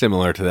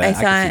 similar to that. I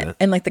thought,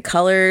 and like the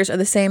colors are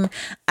the same.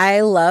 I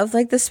love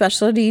like the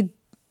specialty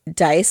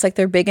dice, like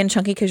they're big and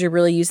chunky because you're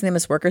really using them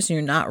as workers and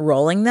you're not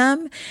rolling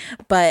them.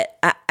 But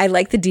I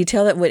like the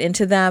detail that went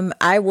into them.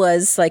 I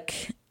was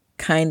like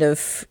kind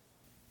of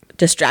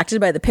distracted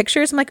by the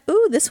pictures. I'm like,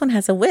 ooh, this one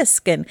has a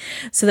whisk. And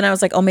so then I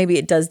was like, oh, maybe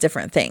it does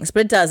different things,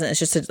 but it doesn't. It's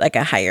just like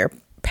a higher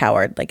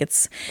powered, like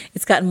it's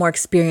gotten more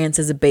experience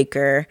as a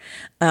baker.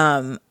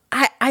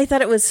 I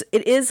thought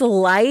it is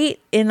light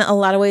in a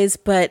lot of ways,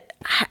 but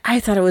I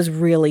thought it was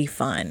really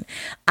fun.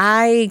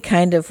 I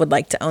kind of would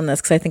like to own this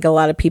because I think a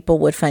lot of people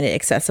would find it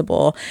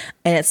accessible,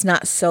 and it's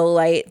not so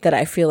light that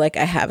I feel like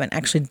I haven't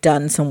actually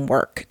done some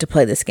work to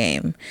play this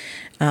game.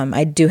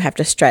 I do have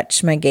to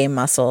stretch my game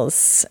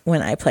muscles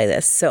when I play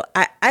this. So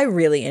I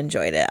really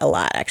enjoyed it a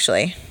lot,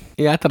 actually.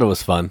 Yeah, I thought it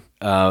was fun.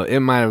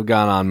 It might have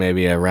gone on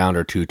maybe a round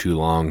or two too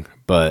long,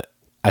 but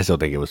I still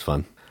think it was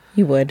fun.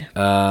 You would.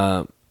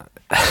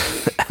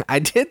 I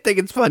did think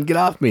it's fun. Get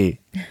off me.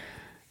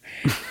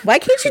 Why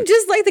can't you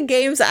just like the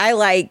games I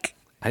like?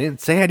 I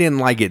didn't say I didn't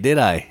like it, did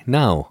I?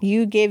 No.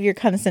 You gave your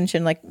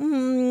condescension like,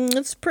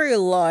 it's pretty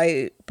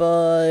light,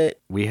 but...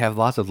 We have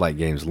lots of light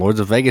games.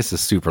 Lords of Vegas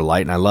is super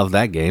light, and I love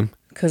that game.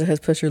 Because it has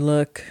push your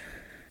luck.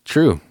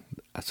 True.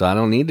 So I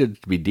don't need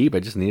it to be deep.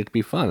 I just need it to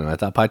be fun. And I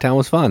thought Pie Town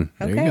was fun.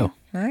 Okay. There you go.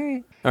 All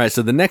right. All right,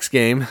 so the next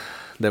game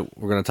that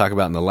we're going to talk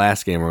about, and the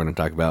last game we're going to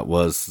talk about,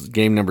 was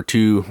game number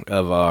 2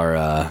 of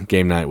our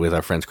game night with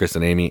our friends Chris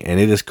and Amy, and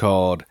it is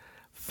called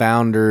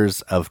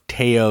Founders of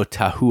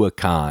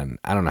Teotihuacan.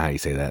 I don't know how you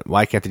say that.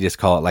 Why can't they just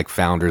call it like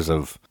Founders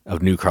of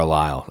New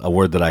Carlisle, a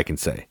word that I can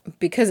say?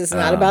 Because it's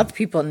not about the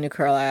people in New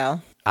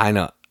Carlisle. I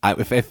know.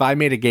 If I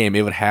made a game,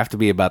 it would have to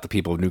be about the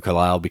people of New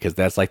Carlisle because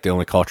that's like the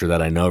only culture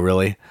that I know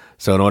really.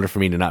 So in order for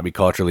me to not be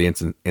culturally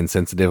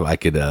insensitive, I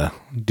could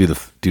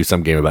do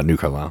some game about New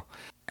Carlisle.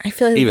 I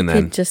feel like even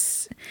then, could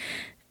just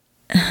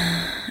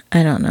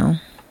I don't know.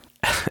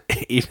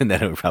 Even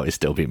then, it would probably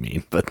still be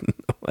mean, but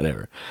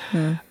whatever.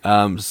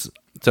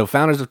 So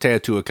Founders of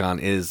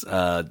Teotihuacan is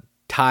a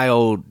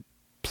tile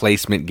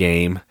placement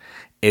game.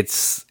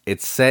 It's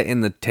set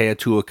in the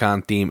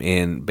Teotihuacan theme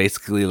in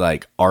basically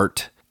like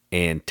art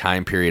and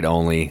time period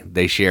only.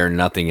 They share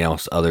nothing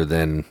else other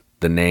than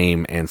the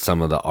name and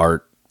some of the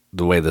art,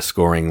 the way the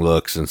scoring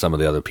looks, and some of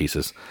the other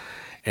pieces.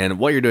 And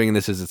what you're doing in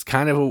this is it's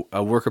kind of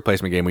a worker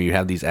placement game where you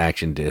have these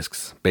action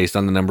discs. Based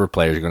on the number of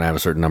players, you're going to have a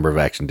certain number of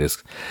action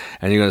discs.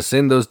 And you're going to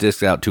send those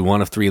discs out to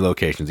one of 3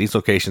 locations. Each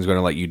location is going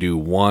to let you do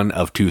one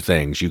of 2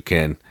 things. You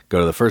can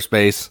go to the first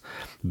base,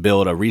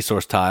 build a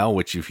resource tile,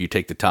 which if you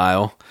take the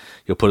tile,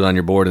 you'll put it on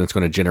your board and it's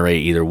going to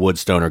generate either wood,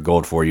 stone, or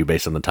gold for you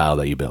based on the tile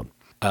that you build.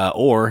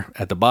 Or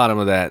at the bottom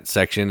of that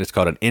section, it's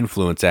called an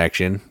influence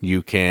action.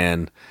 You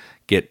can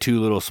get 2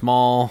 little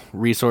small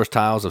resource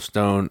tiles of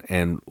stone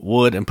and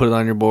wood and put it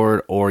on your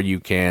board, or you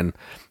can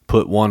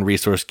put 1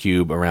 resource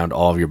cube around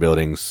all of your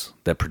buildings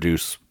that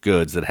produce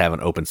goods that have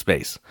an open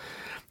space.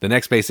 The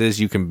next space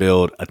is you can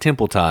build a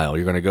temple tile.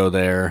 You're going to go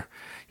there,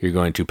 you're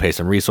going to pay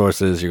some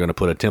resources, you're going to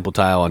put a temple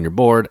tile on your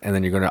board, and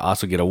then you're going to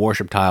also get a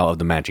worship tile of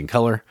the matching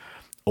color.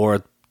 Or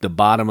at the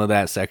bottom of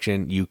that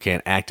section, you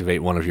can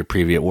activate one of your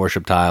previous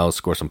worship tiles,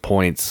 score some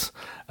points,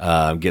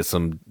 get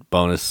some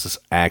bonus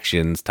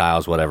actions,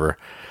 tiles, whatever.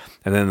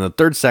 And then the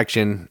third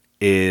section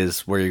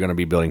is where you're going to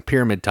be building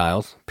pyramid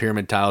tiles.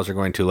 Pyramid tiles are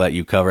going to let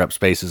you cover up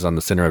spaces on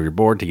the center of your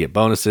board to get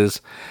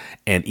bonuses.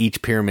 And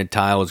each pyramid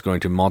tile is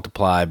going to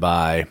multiply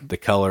by the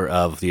color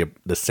of the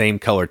same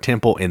color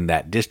temple in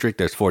that district.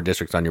 There's 4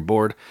 districts on your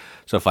board.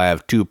 So if I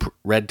have 2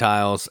 red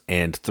tiles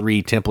and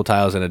 3 temple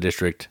tiles in a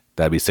district,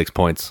 that'd be 6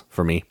 points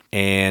for me.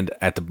 And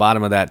at the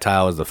bottom of that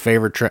tile is the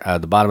favorite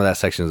the bottom of that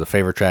section is the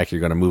favorite track. You're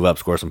going to move up,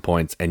 score some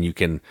points, and you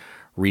can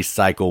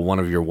recycle one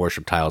of your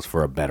worship tiles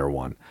for a better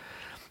one.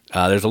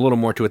 There's a little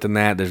more to it than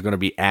that. There's going to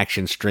be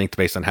action strength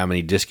based on how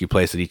many discs you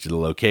place at each of the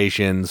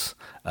locations.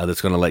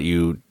 That's going to let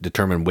you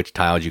determine which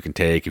tiles you can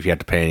take, if you have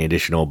to pay any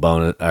additional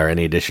bonus or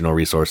any additional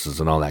resources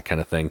and all that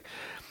kind of thing.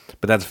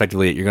 But that's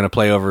effectively it. You're going to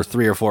play over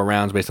 3 or 4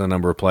 rounds based on the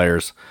number of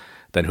players.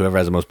 Then whoever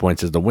has the most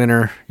points is the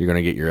winner. You're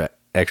going to get your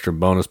extra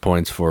bonus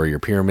points for your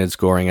pyramid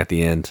scoring at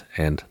the end,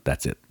 and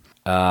that's it.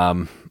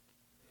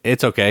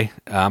 It's okay.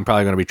 I'm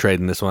probably going to be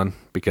trading this one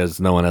because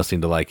no one else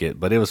seemed to like it,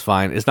 but it was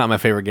fine. It's not my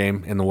favorite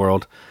game in the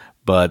world,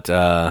 but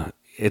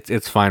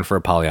it's fine for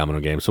a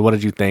polyomino game. So what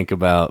did you think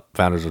about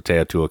Founders of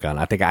Teotihuacan?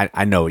 I think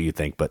I know what you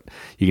think, but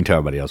you can tell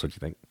everybody else what you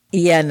think.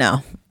 Yeah,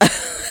 no.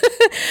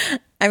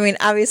 I mean,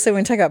 obviously,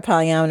 when we talk about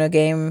polyomino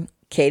game,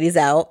 Katie's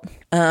out.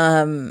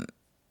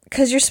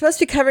 Because you're supposed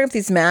to be covering up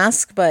these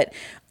masks, but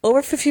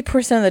over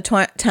 50% of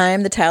the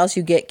time, the tiles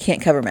you get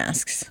can't cover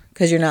masks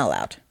because you're not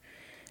allowed.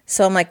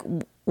 So I'm like,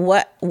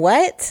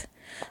 what?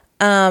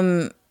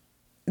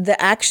 The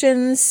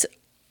actions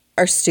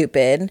are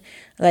stupid.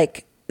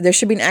 Like, there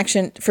should be an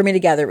action for me to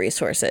gather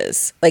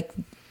resources. Like,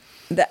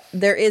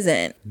 there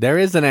isn't. There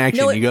is an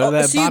action. You go to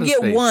that bottom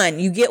space.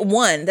 You get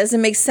one.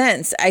 Doesn't make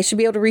sense. I should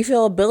be able to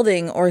refill a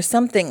building or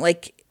something.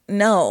 Like,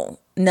 no.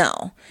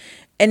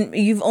 And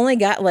you've only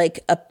got like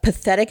a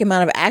pathetic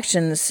amount of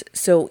actions.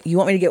 So you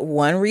want me to get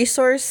 1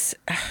 resource?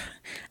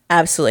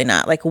 Absolutely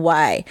not. Like,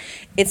 why?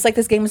 It's like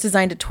this game was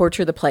designed to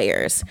torture the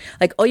players.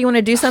 Like, oh, you want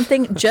to do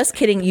something? Just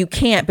kidding. You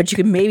can't, but you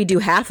can maybe do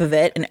half of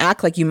it and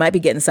act like you might be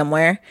getting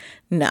somewhere.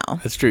 No.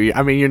 That's true.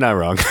 I mean, you're not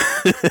wrong.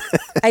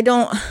 I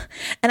don't.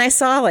 And I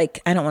saw,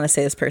 like, I don't want to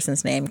say this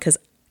person's name because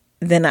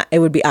then it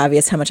would be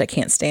obvious how much I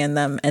can't stand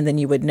them. And then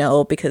you would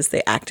know because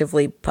they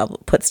actively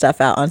put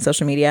stuff out on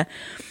social media.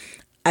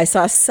 I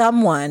saw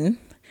someone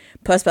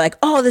post like,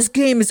 oh, this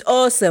game is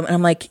awesome. And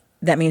I'm like,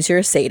 that means you're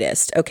a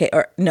sadist. Okay.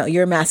 Or no,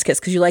 you're a masochist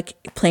because you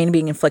like pain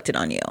being inflicted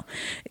on you.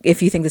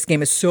 If you think this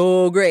game is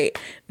so great.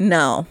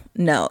 No,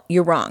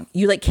 you're wrong.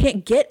 You like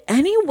can't get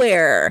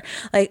anywhere.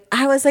 Like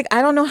I was like,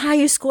 I don't know how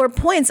you score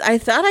points. I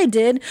thought I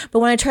did. But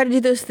when I try to do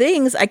those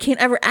things, I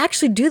can't ever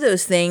actually do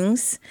those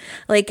things.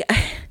 Like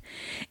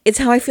it's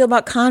how I feel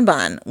about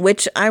Kanban,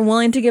 which I'm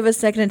willing to give a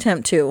second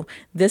attempt to.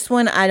 This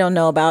one I don't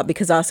know about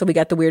because also we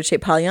got the weird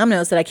shaped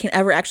polyominoes that I can't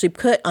ever actually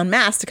put on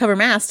mass to cover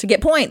mass to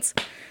get points.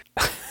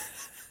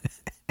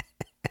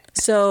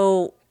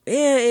 So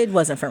it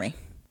wasn't for me.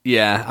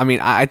 Yeah, I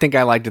mean, I think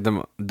I liked it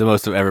the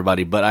most of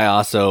everybody, but I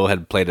also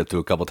had played it through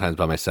a couple times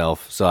by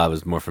myself, so I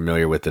was more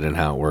familiar with it and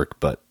how it worked,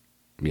 but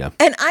yeah.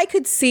 And I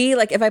could see,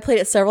 like, if I played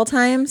it several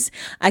times,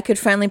 I could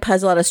finally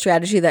puzzle out a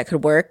strategy that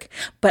could work,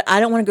 but I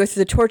don't want to go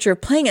through the torture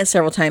of playing it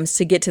several times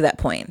to get to that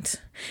point,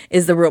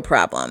 is the real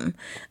problem.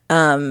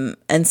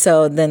 And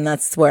so then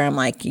that's where I'm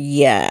like,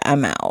 yeah,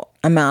 I'm out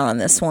on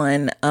this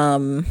one.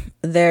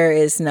 There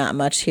is not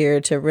much here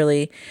to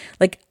really,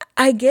 like,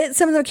 I get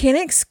some of the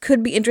mechanics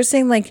could be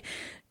interesting. Like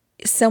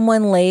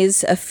someone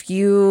lays a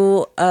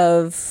few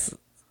of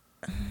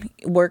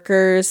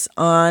workers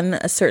on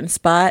a certain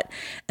spot.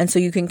 And so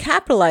you can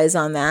capitalize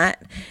on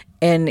that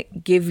and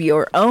give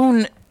your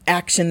own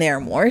action there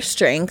more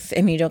strength,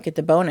 and you don't get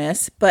the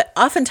bonus. But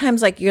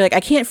oftentimes, like, you're like, I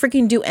can't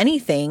freaking do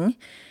anything.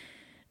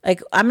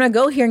 Like, I'm going to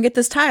go here and get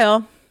this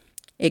tile.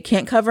 It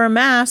can't cover a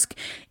mask.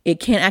 It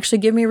can't actually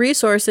give me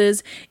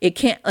resources. It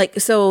can't,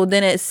 like, so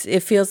then it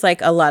feels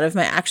like a lot of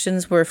my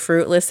actions were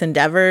fruitless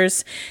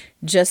endeavors,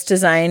 just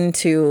designed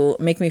to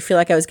make me feel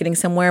like I was getting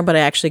somewhere, but I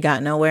actually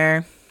got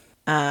nowhere.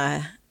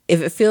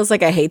 If it feels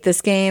like I hate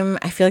this game,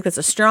 I feel like that's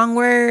a strong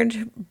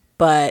word,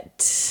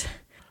 but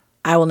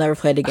I will never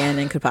play it again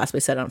and could possibly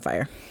set it on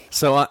fire.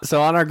 So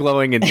on our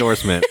glowing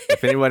endorsement,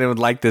 if anyone would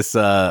like this,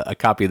 a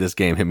copy of this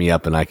game, hit me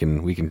up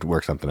and we can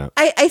work something out.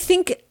 I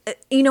think,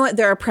 you know what,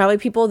 there are probably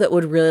people that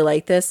would really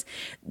like this.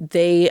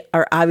 They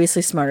are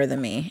obviously smarter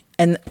than me.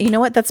 And you know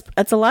what,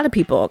 that's a lot of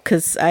people,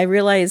 because I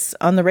realize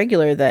on the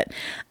regular that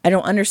I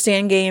don't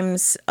understand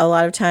games a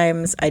lot of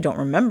times. I don't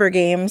remember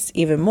games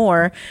even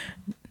more,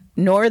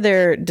 nor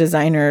their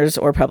designers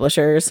or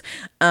publishers.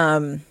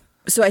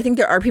 So I think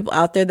there are people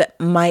out there that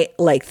might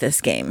like this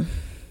game.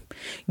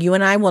 You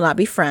and I will not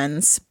be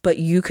friends, but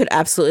you could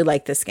absolutely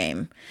like this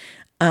game.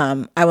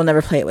 I will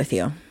never play it with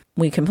you.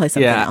 We can play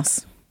something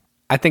else.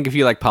 I think if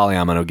you like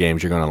polyomino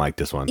games, you're going to like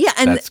this one. Yeah,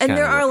 and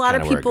there are a lot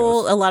of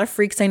people, a lot of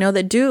freaks I know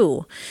that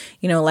do,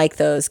 like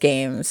those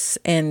games.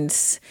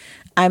 And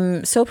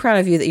I'm so proud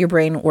of you that your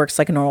brain works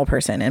like a normal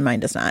person and mine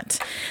does not.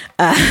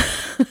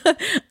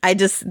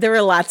 There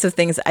were lots of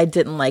things I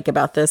didn't like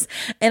about this.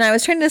 And I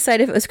was trying to decide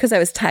if it was because I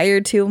was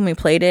tired too when we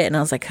played it. And I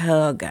was like,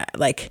 oh God,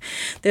 like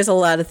there's a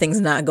lot of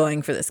things not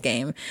going for this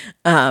game.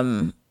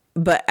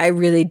 But I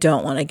really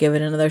don't want to give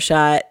it another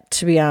shot,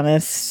 to be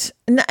honest.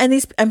 And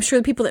I'm sure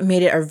the people that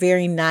made it are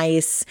very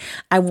nice.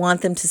 I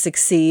want them to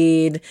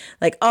succeed.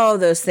 Like all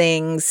those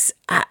things.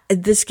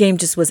 This game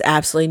just was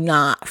absolutely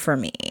not for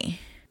me.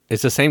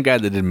 It's the same guy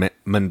that did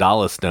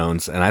Mandala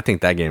Stones, and I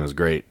think that game is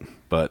great.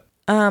 But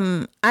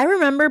I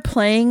remember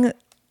playing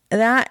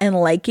that and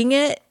liking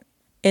it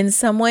in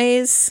some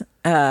ways.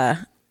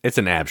 It's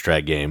an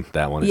abstract game,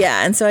 that one.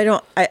 Yeah, and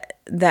so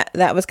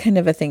that was kind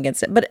of a thing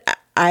against it. But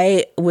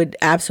I would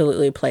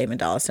absolutely play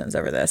Mandala Stones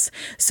over this.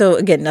 So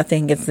again,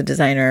 nothing against the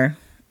designer.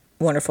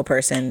 Wonderful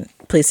person.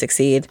 Please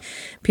succeed.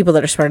 People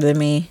that are smarter than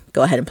me,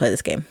 go ahead and play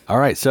this game. All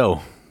right,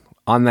 so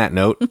on that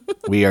note,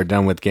 we are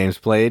done with games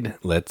played.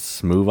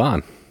 Let's move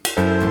on.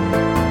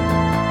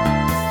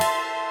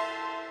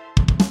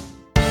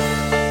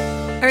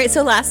 All right,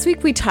 so last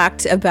week we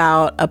talked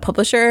about a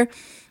publisher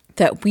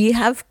that we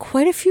have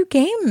quite a few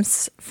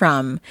games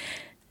from,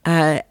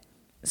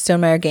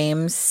 Stonemaier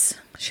Games.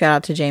 Shout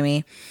out to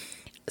Jamie.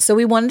 So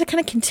we wanted to kind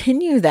of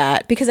continue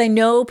that because I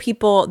know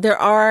there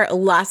are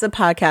lots of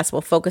podcasts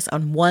will focus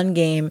on one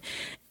game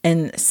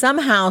and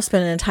somehow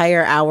spend an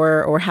entire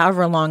hour or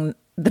however long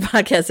the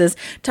podcast is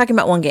talking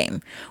about one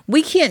game.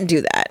 We can't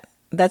do that.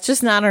 That's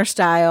just not our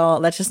style.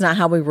 That's just not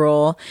how we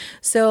roll.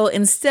 So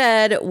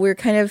instead, we're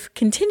kind of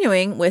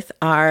continuing with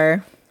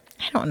our,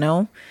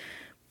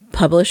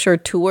 publisher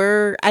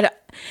tour. I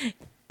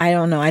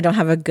don't know. I don't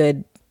have a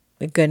good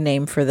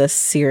name for this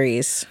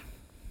series.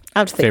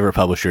 I'll have to think. Favorite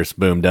publishers.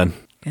 Boom, done.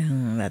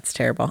 Oh, that's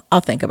terrible.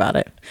 I'll think about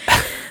it.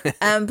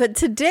 But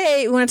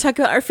today, we want to talk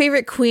about our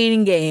favorite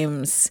Queen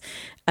games.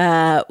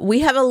 We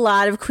have a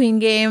lot of Queen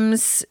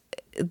games.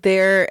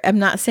 I'm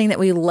not saying that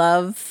we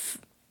love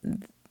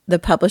the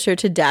publisher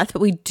to death,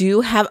 but we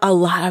do have a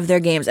lot of their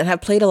games and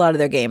have played a lot of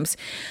their games.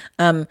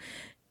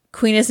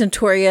 Queen is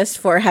notorious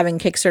for having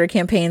Kickstarter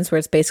campaigns where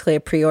it's basically a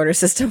pre-order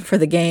system for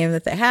the game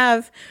that they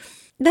have.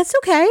 That's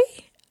okay.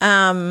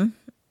 And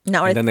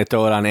then they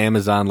throw it on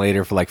Amazon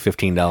later for like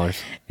 $15.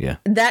 Yeah.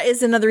 That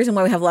is another reason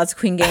why we have lots of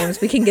Queen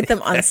games. We can get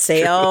them on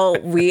sale.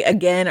 True. We,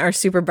 again, are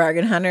super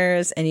bargain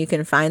hunters and you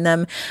can find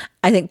them.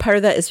 I think part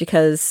of that is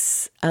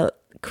because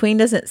Queen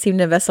doesn't seem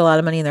to invest a lot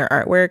of money in their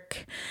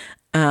artwork.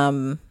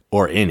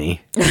 Or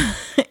any.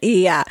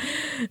 Yeah.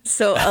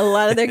 So a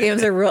lot of their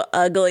games are real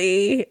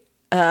ugly.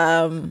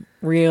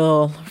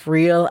 Real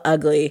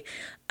ugly.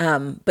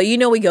 But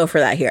we go for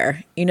that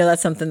here.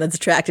 That's something that's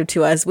attractive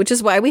to us, which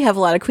is why we have a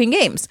lot of Queen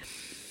games.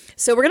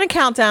 So we're going to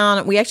count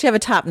down. We actually have a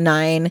top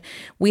 9.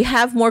 We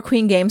have more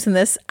Queen games than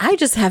this. I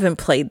just haven't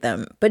played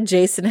them, but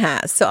Jason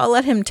has. So I'll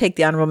let him take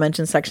the honorable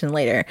mention section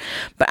later.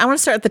 But I want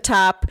to start at the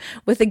top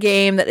with a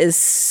game that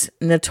is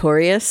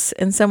notorious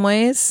in some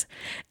ways.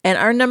 And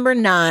our number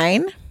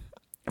 9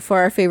 for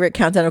our favorite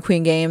countdown of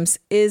Queen games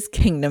is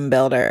Kingdom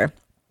Builder.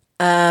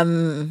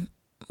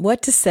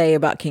 What to say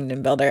about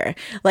Kingdom Builder?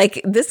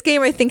 Like, this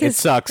game, I think it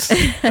sucks.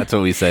 That's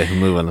what we say.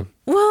 Move on.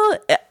 Well,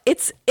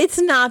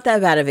 it's not that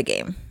bad of a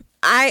game.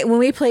 When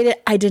we played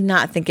it, I did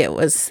not think it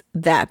was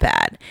that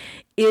bad.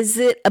 Is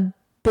it a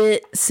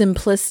bit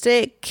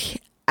simplistic?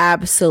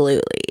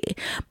 Absolutely.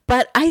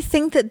 But I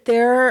think that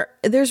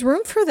there's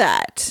room for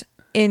that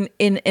in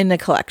the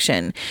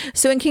collection.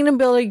 So in Kingdom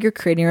Builder, you're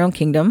creating your own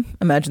kingdom.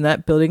 Imagine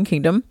that, building a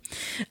kingdom.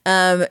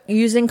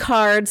 Using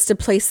cards to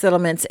place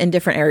settlements in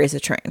different areas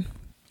of terrain.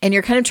 And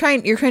you're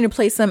trying to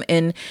place them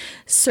in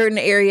certain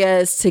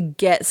areas to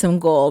get some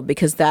gold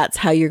because that's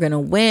how you're going to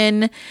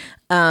win.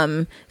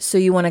 So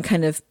you want to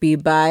kind of be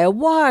by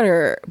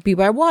water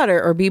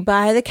or be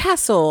by the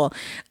castle.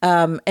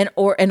 And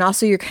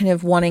also you're kind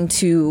of wanting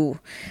to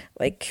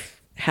like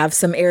have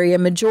some area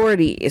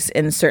majorities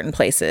in certain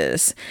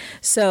places.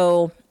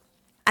 So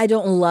I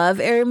don't love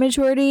area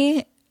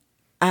majority.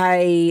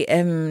 I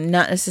am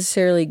not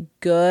necessarily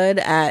good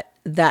at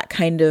that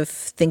kind of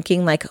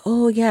thinking, like,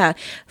 oh yeah,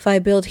 if I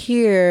build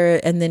here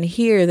and then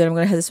here, then I'm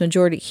going to have this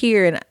majority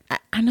here. And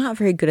I'm not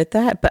very good at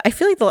that. But I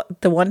feel like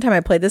the one time I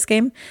played this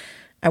game,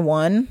 I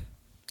won,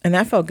 and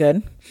that felt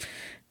good.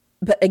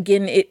 But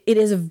again, it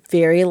is a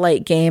very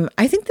light game.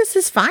 I think this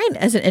is fine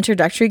as an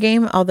introductory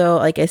game, although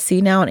like I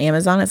see now on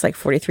Amazon, it's like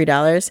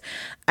 $43.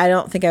 I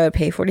don't think I would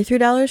pay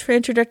 $43 for an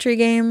introductory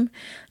game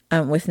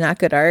with not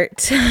good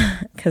art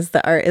because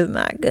the art is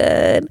not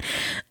good.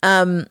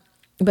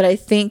 But I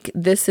think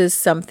this is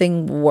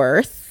something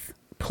worth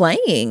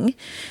playing,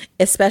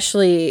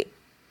 especially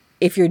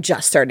if you're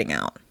just starting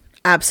out.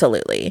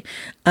 Absolutely.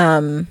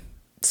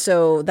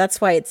 So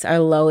that's why it's our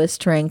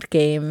lowest ranked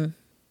game,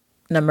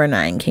 number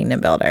 9, Kingdom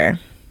Builder.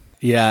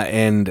 Yeah,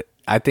 and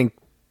I think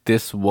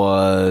this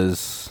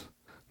was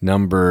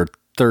number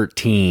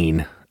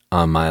 13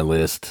 on my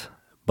list.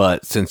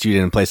 But since you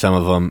didn't play some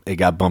of them, it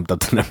got bumped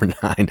up to number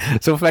 9.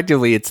 So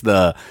effectively, it's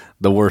the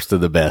worst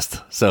of the best.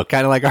 So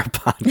kind of like our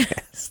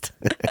podcast.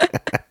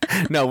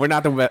 No, we're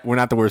not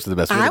the worst of the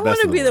best. I want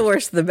to be the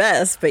worst of the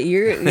best, but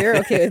you're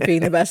okay with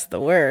being the best of the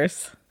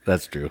worst.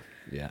 That's true.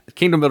 Yeah,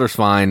 Kingdom Builder's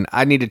fine.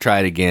 I need to try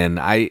it again.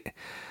 I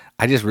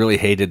just really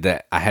hated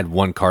that I had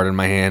one card in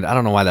my hand. I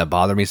don't know why that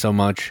bothered me so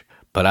much,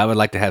 but I would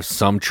like to have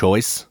some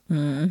choice,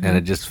 and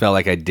it just felt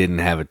like I didn't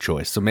have a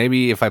choice. So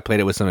maybe if I played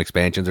it with some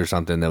expansions or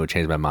something, that would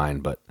change my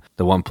mind. But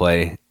the one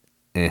play,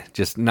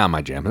 just not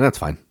my jam, and that's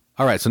fine.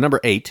 All right, so number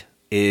 8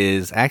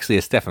 is actually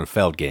a Stefan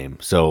Feld game.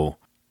 So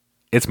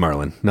it's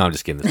Merlin. No, I'm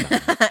just kidding.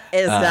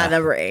 It's not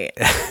number 8.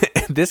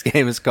 This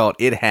game is called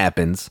It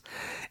Happens,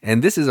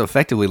 and this is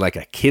effectively like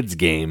a kid's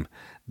game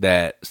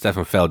that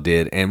Stefan Feld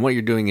did. And what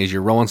you're doing is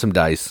you're rolling some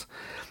dice,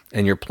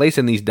 and you're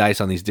placing these dice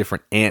on these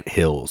different ant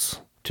hills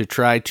to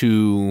try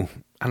to,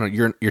 I don't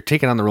know, you're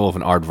taking on the role of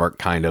an aardvark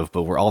kind of,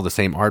 but we're all the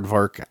same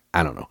aardvark.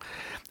 I don't know.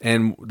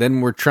 And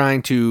then we're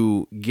trying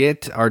to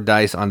get our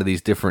dice onto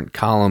these different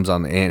columns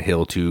on the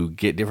anthill to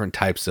get different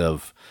types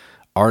of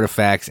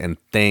artifacts and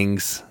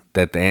things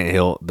that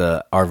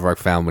the aardvark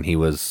found when he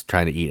was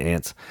trying to eat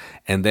ants,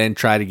 and then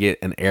try to get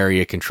an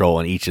area control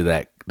in each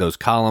of those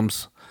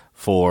columns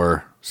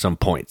for some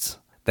points.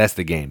 That's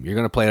the game. You're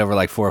going to play it over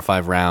like 4 or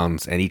 5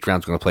 rounds, and each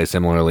round's going to play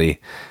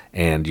similarly,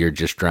 and you're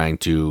just trying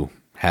to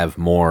have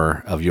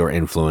more of your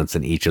influence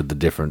in each of the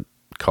different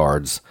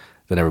cards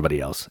than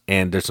everybody else.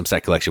 And there's some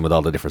set collection with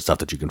all the different stuff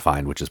that you can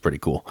find, which is pretty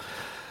cool.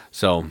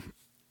 So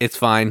it's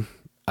fine.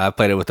 I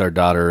played it with our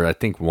daughter, I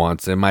think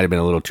once. It might have been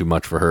a little too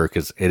much for her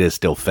because it is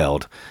still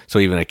Feld. So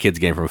even a kid's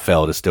game from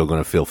Feld is still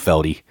going to feel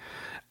Feldy.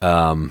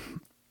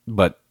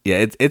 But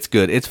yeah, it's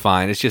good. It's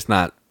fine. It's just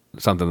not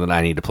something that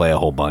I need to play a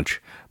whole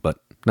bunch. But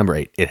number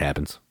 8, It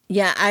Happens.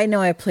 Yeah, I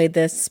know I played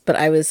this, but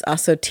I was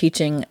also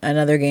teaching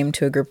another game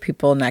to a group of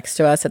people next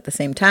to us at the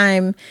same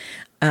time.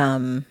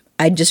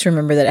 I just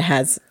remember that it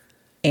has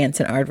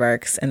ants and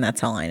aardvarks, and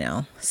that's all I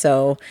know.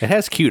 So it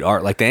has cute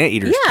art, like the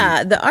anteaters. Yeah,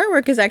 cute. The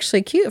artwork is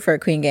actually cute for a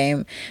Queen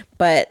game,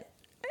 but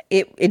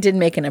it didn't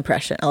make a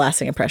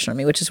lasting impression on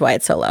me, which is why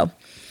it's so low.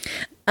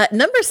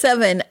 Number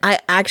 7, I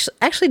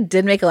actually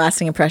did make a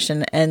lasting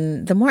impression,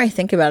 and the more I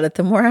think about it,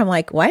 the more I'm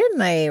like, why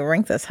didn't I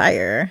rank this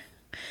higher?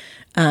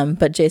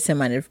 But Jason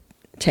might have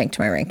tanked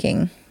my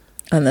ranking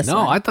on this one.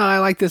 No, I thought I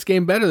liked this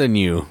game better than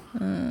you.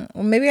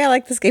 Well, maybe I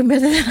like this game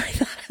better than I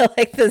thought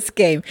I liked this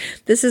game.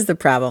 This is the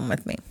problem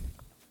with me.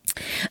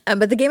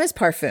 But the game is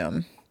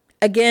Parfum.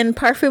 Again,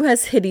 Parfum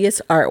has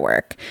hideous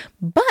artwork,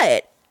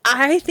 but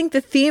I think the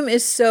theme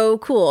is so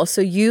cool.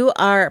 So you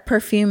are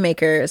perfume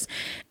makers,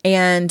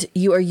 and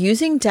you are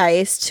using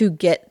dice to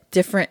get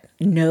different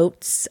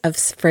notes of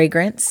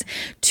fragrance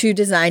to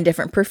design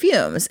different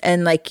perfumes.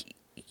 And like,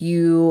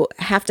 you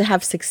have to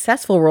have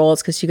successful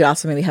rolls because you could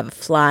also maybe have a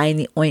fly in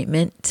the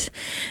ointment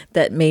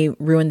that may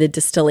ruin the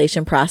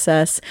distillation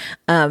process.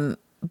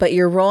 But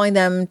you're rolling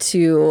them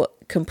to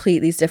complete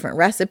these different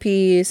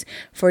recipes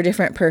for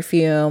different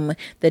perfume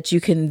that you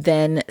can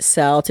then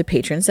sell to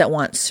patrons that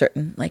want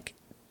certain like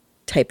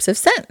types of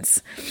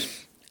scents.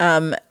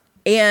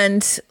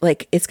 And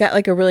like, it's got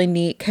like a really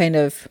neat kind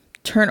of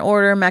turn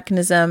order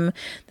mechanism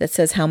that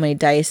says how many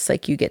dice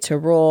like you get to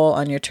roll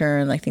on your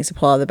turn, like things to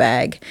pull out of the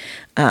bag.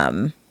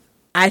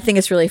 I think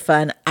it's really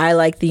fun. I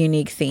like the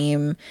unique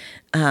theme.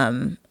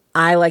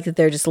 I like that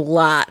there are just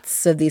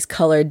lots of these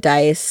colored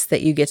dice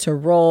that you get to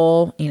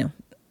roll,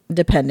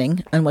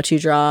 depending on what you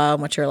draw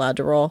and what you're allowed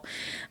to roll.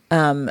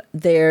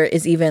 There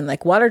is even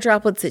like water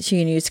droplets that you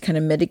can use to kind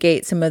of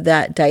mitigate some of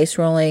that dice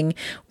rolling,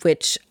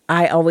 which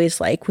I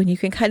always like when you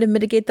can kind of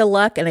mitigate the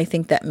luck. And I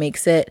think that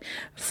makes it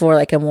for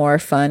like a more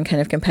fun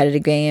kind of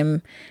competitive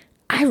game.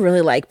 I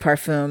really like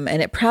Parfum,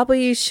 and it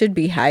probably should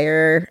be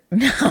higher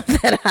now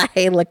that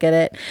I look at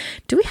it.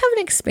 Do we have an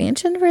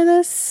expansion for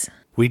this?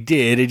 We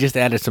did. It just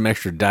added some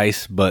extra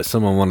dice, but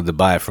someone wanted to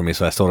buy it from me,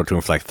 so I sold it to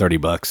him for like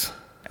 $30.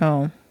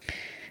 Oh,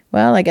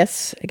 well, I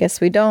guess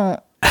we don't.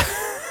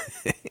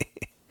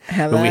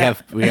 But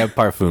we have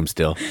Parfum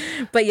still.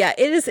 But yeah,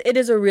 it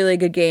is a really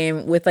good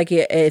game with like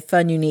a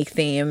fun, unique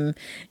theme.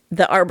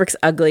 The artwork's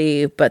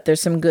ugly, but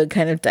there's some good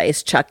kind of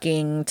dice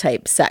chucking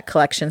type set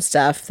collection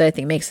stuff that I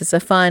think makes this a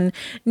fun,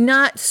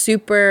 not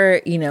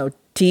super,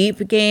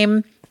 deep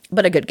game,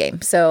 but a good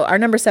game. So our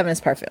number 7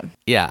 is Parfum.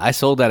 Yeah, I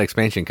sold that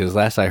expansion because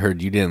last I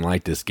heard you didn't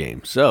like this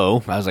game.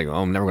 So I was like,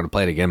 I'm never going to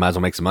play it again. Might as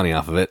well make some money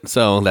off of it.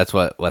 So that's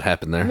what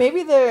happened there.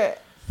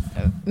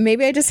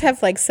 Maybe I just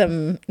have like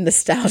some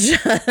nostalgia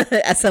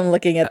as I'm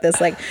looking at this,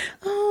 like,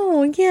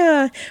 oh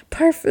yeah,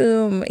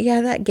 Parfum.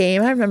 Yeah, that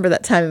game. I remember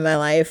that time in my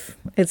life.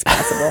 It's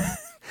possible.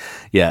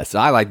 Yeah, so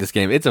I like this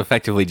game. It's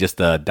effectively just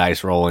a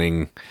dice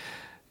rolling,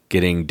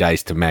 getting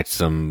dice to match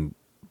some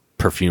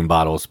perfume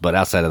bottles. But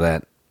outside of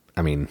that,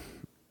 I mean,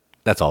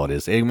 that's all it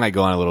is. It might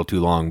go on a little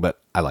too long,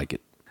 but I like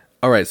it.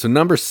 All right, so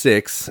number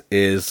 6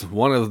 is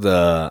one of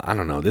the, I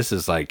don't know, this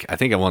is like, I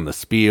think I won the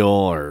Spiel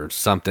or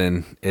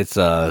something. It's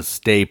a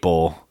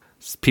staple.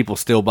 People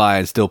still buy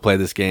and still play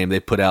this game. They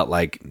put out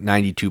like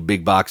 92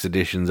 big box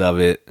editions of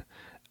it.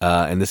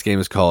 And this game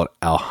is called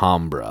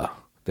Alhambra.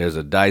 There's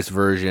a dice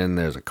version,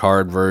 there's a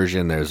card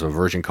version, there's a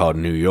version called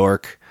New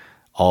York,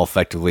 all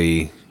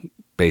effectively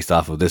based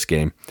off of this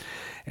game.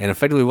 And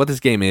effectively what this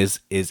game is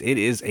it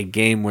is a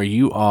game where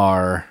you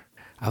are...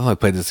 I've only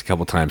played this a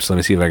couple times, so let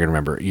me see if I can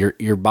remember.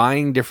 You're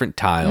buying different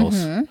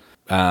tiles,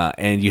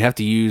 and you have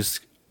to use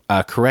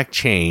correct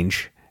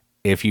change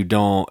if you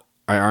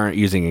aren't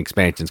using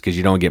expansions because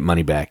you don't get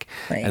money back.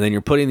 Right. And then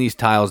you're putting these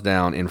tiles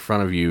down in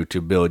front of you to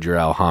build your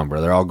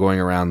Alhambra. They're all going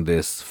around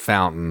this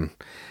fountain,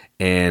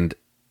 and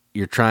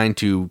you're trying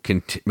to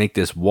make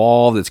this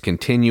wall that's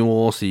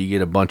continual, so you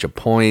get a bunch of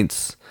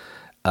points.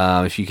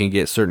 If you can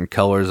get certain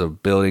colors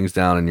of buildings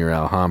down in your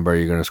Alhambra,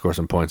 you're going to score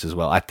some points as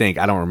well. I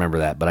don't remember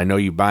that, but I know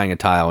you're buying a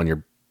tile and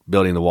you're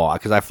building the wall.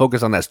 Because I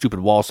focus on that stupid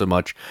wall so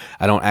much,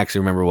 I don't actually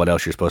remember what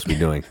else you're supposed to be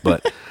doing.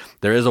 But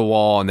there is a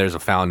wall and there's a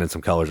fountain and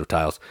some colors of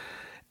tiles.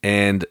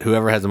 And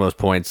whoever has the most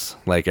points,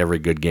 like every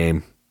good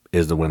game,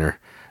 is the winner.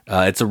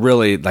 It's a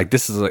really,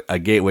 this is a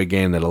gateway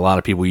game that a lot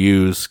of people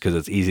use because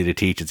it's easy to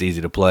teach, it's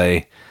easy to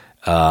play.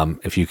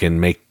 If you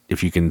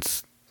can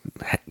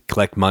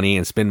collect money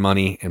and spend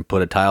money and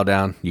put a tile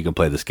down, you can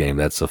play this game.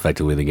 That's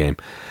effectively the game.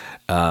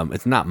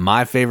 It's not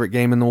my favorite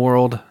game in the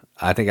world.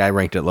 I think I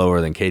ranked it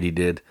lower than Katie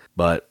did,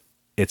 but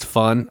it's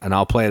fun and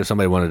I'll play it if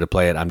somebody wanted to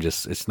play it.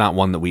 It's not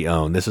one that we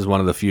own. This is one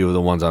of the few of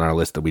the ones on our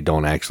list that we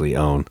don't actually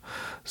own.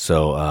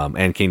 So,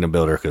 and Kingdom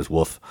Builder because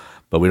woof,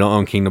 but we don't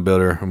own Kingdom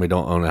Builder and we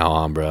don't own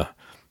Alhambra,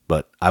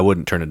 but I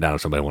wouldn't turn it down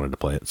if somebody wanted to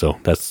play it. So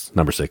that's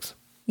number 6.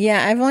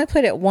 Yeah, I've only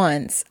played it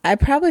once. I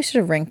probably should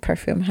have ranked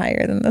Parfum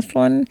higher than this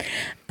one.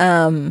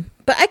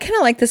 But I kind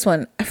of like this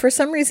one. For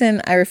some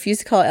reason, I refuse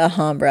to call it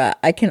Alhambra.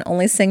 I can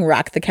only sing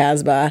Rock the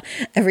Casbah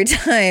every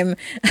time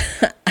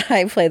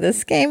I play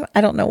this game. I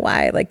don't know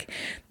why.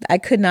 I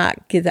could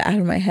not get that out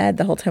of my head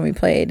the whole time we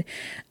played.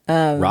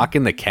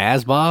 Rockin' the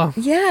Casbah?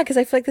 Yeah, because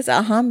I feel like this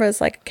Alhambra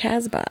is like a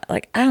Casbah.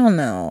 I don't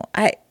know.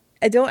 I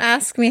don't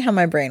ask me how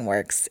my brain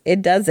works.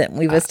 It doesn't.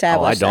 We've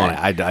established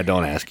I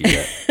don't ask you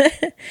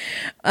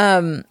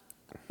that.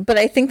 But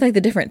I think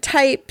the different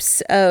types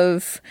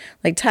of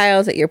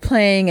tiles that you're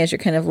playing as you're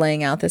kind of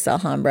laying out this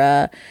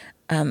Alhambra,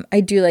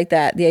 I do like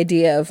that. The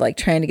idea of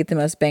trying to get the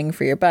most bang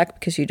for your buck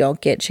because you don't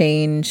get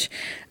change.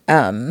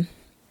 Yeah,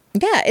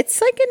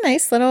 it's a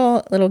nice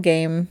little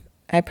game.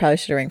 I probably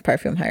should have ranked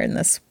Parfum higher than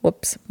this.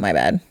 Whoops, my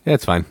bad. Yeah,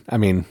 it's fine. I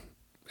mean,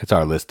 it's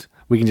our list.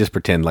 We can just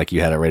pretend like you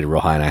had it rated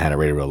real high and I had it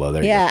rated real low.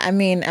 There yeah, you go. I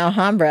mean,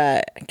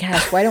 Alhambra,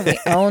 gosh, why don't we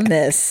own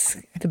this?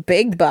 The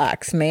big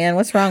box, man.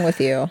 What's wrong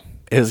with you?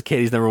 It was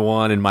Katie's number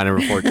 1 and my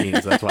number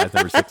 14, so that's why it's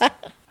number 6.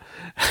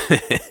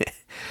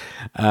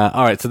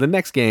 All right, so the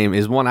next game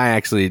is one I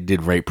actually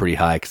did rate pretty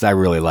high because I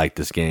really like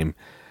this game.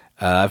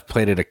 I've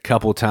played it a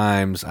couple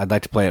times. I'd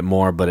like to play it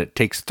more, but it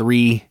takes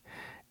 3,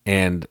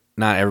 and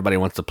not everybody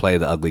wants to play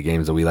the ugly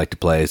games that we like to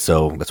play,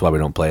 so that's why we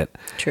don't play it.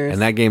 Truth.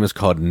 And that game is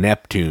called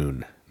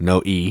Neptune.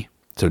 No E,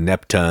 so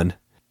Neptune.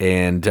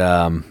 And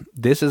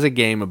this is a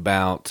game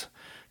about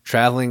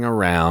traveling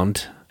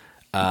around...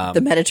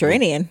 the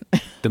Mediterranean.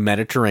 The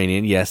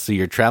Mediterranean, yes. So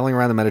you're traveling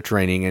around the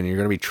Mediterranean, and you're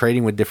going to be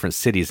trading with different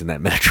cities in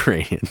that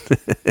Mediterranean.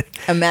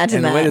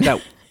 Imagine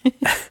that.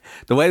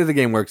 The way that the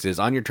game works is,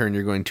 on your turn,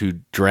 you're going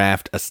to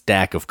draft a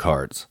stack of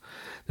cards.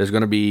 There's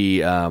going to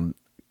be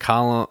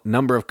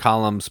number of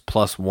columns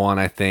plus 1,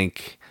 I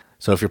think.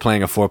 So if you're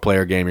playing a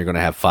 4-player game, you're going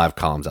to have 5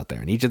 columns out there.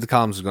 And each of the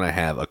columns is going to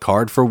have a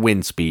card for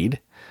wind speed,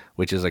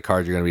 which is a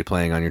card you're going to be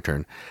playing on your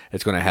turn.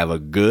 It's going to have a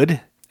good,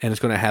 and it's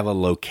going to have a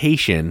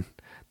location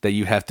that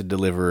you have to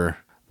deliver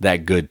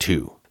that good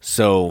to.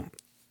 So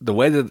the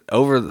way that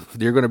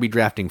you're going to be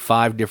drafting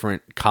 5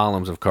 different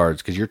columns of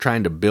cards because you're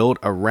trying to build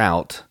a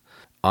route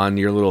on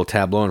your little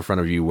tableau in front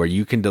of you where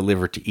you can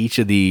deliver to each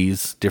of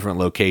these different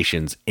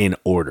locations in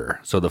order.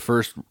 So the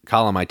first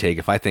column I take,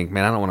 if I think,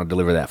 man, I don't want to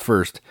deliver that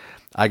first,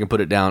 I can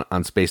put it down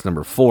on space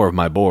number 4 of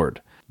my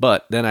board.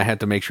 But then I have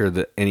to make sure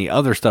that any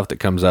other stuff that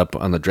comes up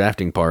on the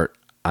drafting part,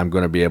 I'm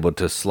going to be able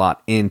to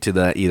slot into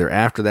the either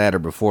after that or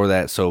before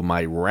that, so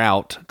my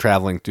route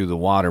traveling through the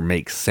water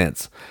makes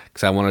sense,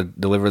 because I want to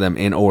deliver them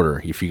in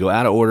order. If you go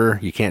out of order,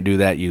 you can't do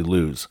that, you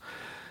lose.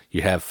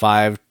 You have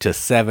 5 to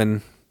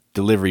 7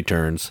 delivery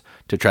turns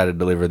to try to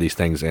deliver these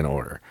things in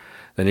order.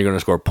 Then you're going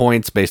to score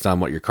points based on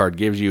what your card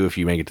gives you if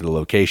you make it to the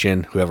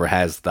location. Whoever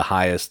has the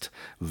highest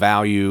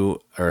value,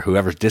 or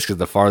whoever's disc is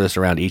the farthest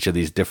around each of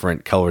these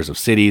different colors of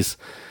cities.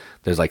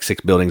 There's like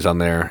 6 buildings on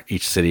there.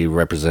 Each city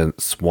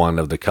represents one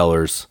of the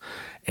colors.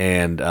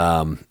 And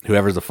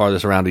whoever's the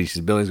farthest around each of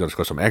these buildings is going to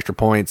score some extra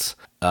points.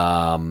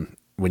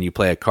 When you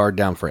play a card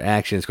down for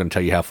action, it's going to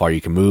tell you how far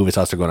you can move. It's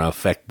also going to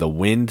affect the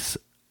wind's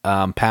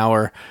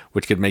power,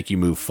 which could make you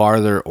move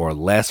farther or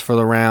less for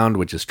the round,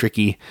 which is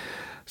tricky.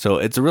 So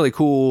it's a really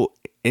cool,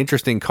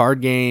 interesting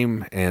card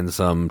game, and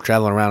some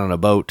traveling around on a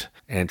boat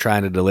and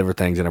trying to deliver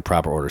things in a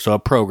proper order. So a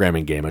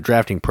programming game, a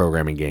drafting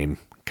programming game,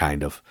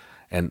 kind of.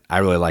 And I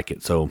really like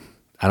it. So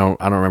I don't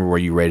remember where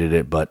you rated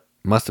it, but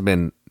must have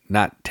been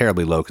not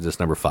terribly low because it's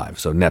number 5.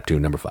 So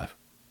Neptune, number 5.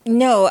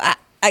 No,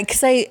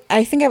 because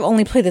I think I've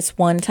only played this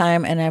one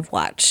time, and I've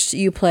watched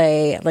you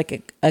play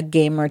like a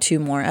game or two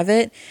more of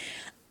it.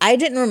 I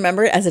didn't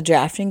remember it as a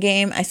drafting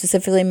game. I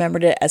specifically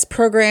remembered it as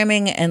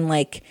programming and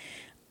like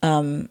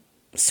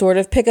sort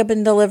of pick up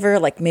and deliver,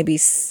 like maybe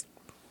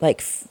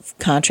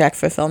contract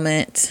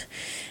fulfillment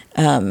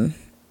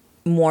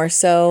more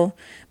so.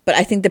 But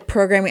I think the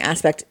programming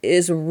aspect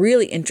is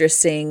really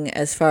interesting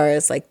as far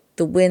as like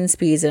the wind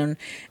speeds and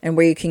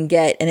where you can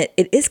get. And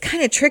it is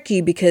kind of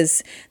tricky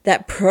because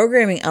that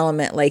programming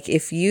element, like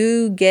if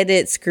you get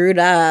it screwed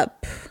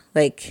up,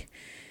 like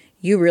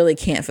you really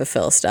can't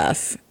fulfill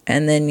stuff.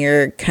 And then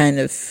you're kind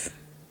of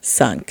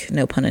sunk,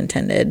 no pun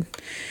intended.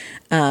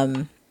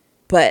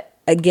 But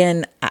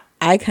again,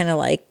 I kind of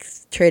like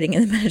trading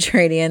in the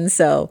Mediterranean.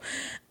 So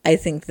I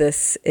think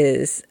this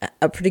is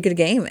a pretty good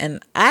game,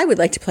 and I would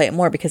like to play it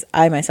more because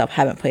I myself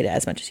haven't played it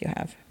as much as you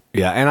have.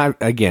 Yeah,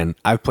 and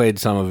I've played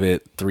some of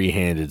it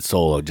three-handed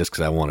solo just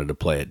because I wanted to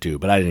play it too,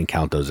 but I didn't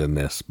count those in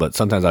this. But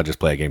sometimes I'll just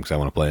play a game because I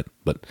want to play it.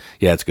 But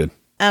yeah, it's good.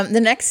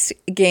 The next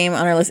game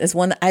on our list is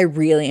one that I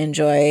really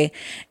enjoy,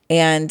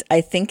 and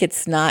I think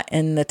it's not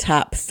in the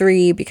top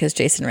 3 because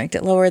Jason ranked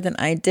it lower than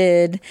I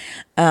did.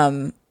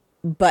 But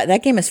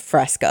that game is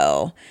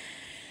Fresco.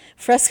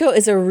 Fresco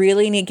is a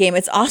really neat game.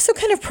 It's also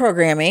kind of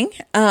programming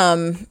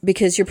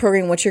because you're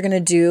programming what you're going to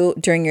do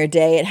during your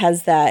day. It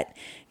has that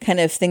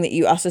kind of thing that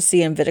you also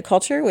see in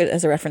viticulture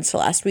as a reference to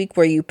last week,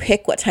 where you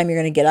pick what time you're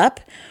going to get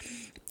up.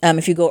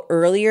 If you go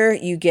earlier,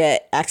 you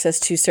get access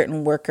to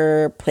certain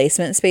worker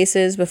placement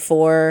spaces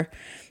before.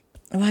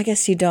 Well, I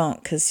guess you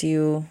don't because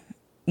you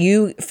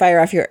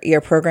fire off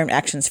your programmed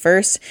actions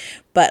first,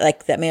 but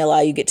like that may allow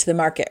you to get to the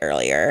market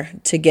earlier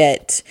to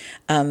get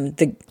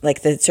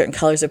the certain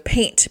colors of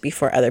paint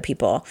before other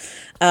people.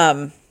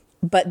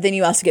 But then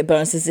you also get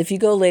bonuses if you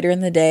go later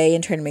in the day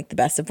and try to make the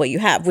best of what you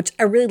have, which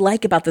I really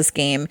like about this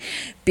game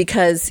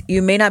because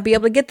you may not be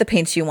able to get the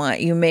paints you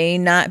want. You may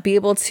not be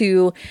able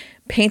to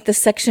paint the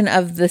section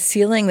of the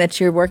ceiling that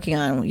you're working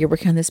on. You're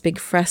working on this big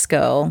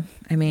fresco.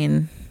 I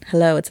mean,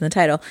 hello, it's in the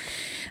title.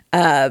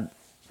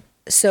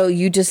 So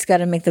you just got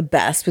to make the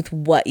best with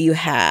what you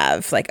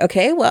have. Like,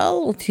 okay,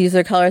 well, these are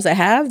the colors I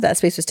have. That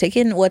space was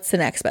taken. What's the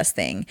next best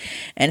thing?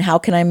 And how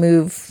can I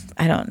move?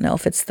 I don't know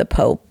if it's the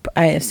Pope.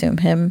 I assume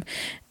him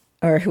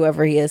or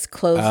whoever he is.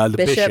 Close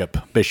Bishop.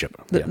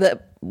 Yeah.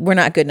 We're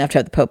not good enough to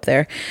have the Pope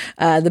there.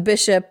 The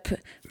Bishop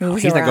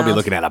moves he's around. not going to be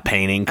looking at a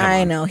painting.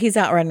 I know. He's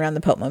out running around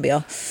the Pope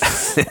mobile.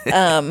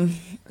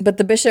 But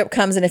the Bishop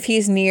comes, and if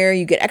he's near,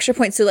 you get extra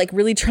points. So, like,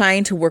 really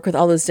trying to work with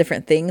all those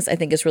different things, I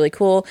think is really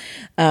cool.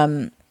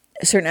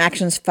 Certain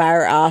actions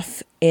fire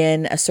off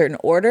in a certain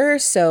order.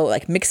 So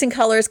like mixing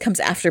colors comes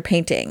after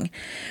painting.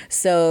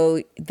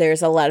 So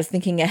there's a lot of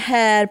thinking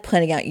ahead,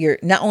 planning out your,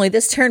 not only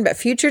this turn, but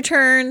future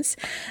turns.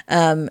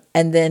 And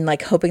then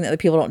like hoping that the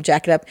people don't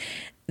jack it up.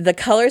 The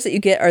colors that you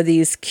get are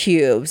these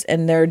cubes,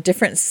 and they're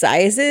different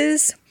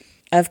sizes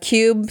of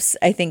cubes,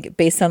 I think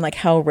based on like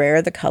how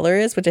rare the color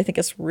is, which I think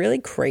is really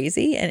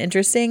crazy and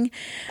interesting.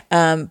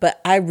 But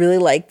I really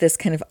like this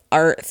kind of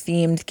art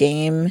themed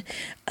game.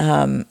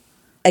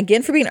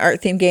 Again, for being an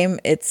art themed game,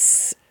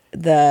 it's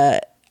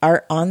the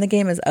art on the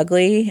game is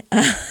ugly,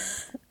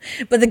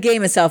 but the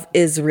game itself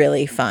is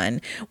really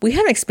fun. We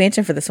have an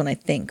expansion for this one, I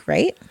think,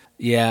 right?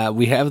 Yeah,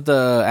 we have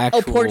the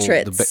actual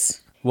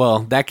portraits. Well,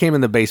 that came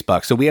in the base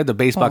box. So we have the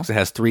base box that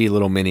has 3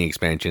 little mini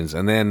expansions,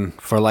 and then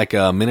for like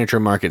a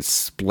miniature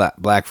market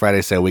Black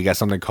Friday sale, we got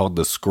something called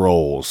the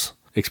Scrolls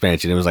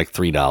expansion. It was like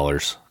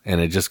 $3, and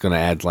it's just going to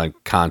add like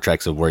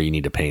contracts of where you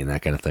need to paint and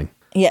that kind of thing.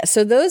 Yeah,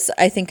 so those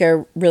I think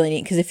are really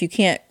neat because if you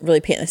can't really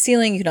paint the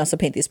ceiling, you can also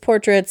paint these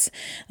portraits.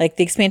 Like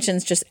the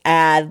expansions just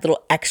add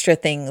little extra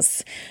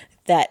things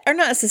that are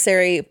not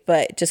necessary,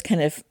 but just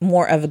kind of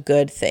more of a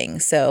good thing.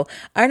 So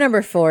our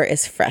number 4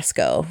 is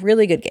Fresco.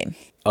 Really good game.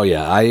 Oh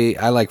yeah,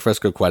 I like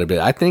Fresco quite a bit.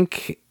 I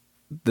think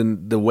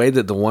the way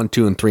that the 1,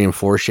 2, and 3 and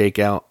 4 shake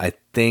out, I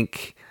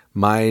think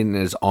mine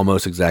is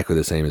almost exactly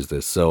the same as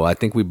this. So I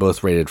think we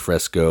both rated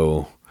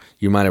Fresco.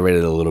 You might have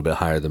rated it a little bit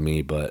higher than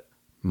me, but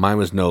mine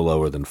was no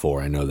lower than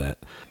 4. I know that.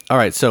 All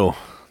right, so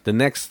the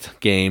next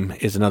game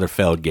is another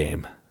Feld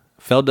game.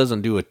 Feld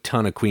doesn't do a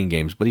ton of Queen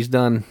games, but he's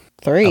done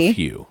 3. a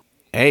few.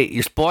 Hey,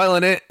 you're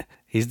spoiling it.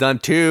 He's done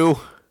 2.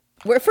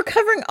 If we're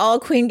covering all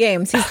Queen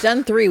games, he's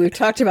done 3. We've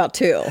talked about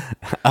 2.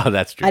 Oh,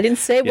 that's true. I didn't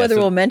say whether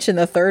we'll mention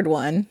the third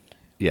one.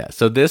 Yeah,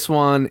 so this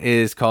one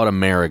is called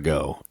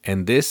Amerigo,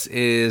 and this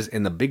is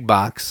in the big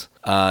box.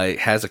 It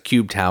has a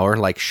cube tower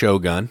like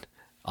Shogun,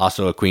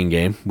 also a Queen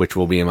game, which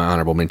will be in my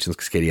honorable mentions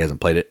because Katie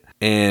hasn't played it.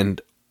 And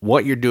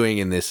what you're doing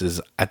in this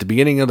is at the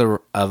beginning of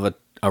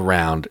a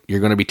round, you're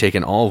going to be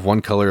taking all of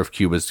one color of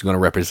cube. It's going to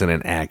represent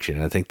an action.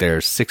 And I think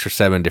there's 6 or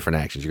 7 different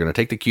actions. You're going to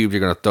take the cubes,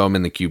 you're going to throw them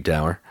in the cube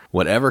tower.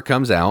 Whatever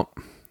comes out,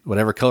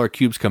 whatever color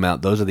cubes come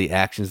out, those are the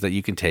actions that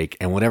you can take.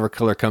 And whatever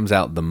color comes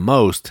out the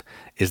most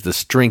is the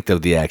strength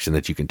of the action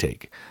that you can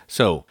take.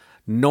 So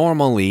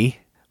normally,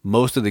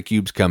 most of the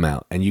cubes come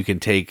out, and you can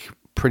take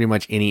pretty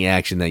much any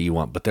action that you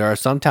want. But there are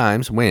some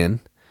times when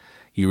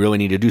you really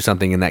need to do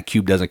something and that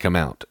cube doesn't come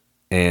out.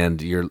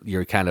 And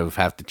you're kind of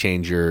have to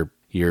change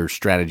your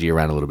strategy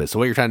around a little bit. So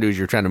what you're trying to do is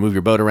you're trying to move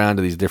your boat around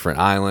to these different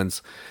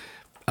islands,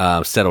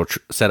 set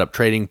up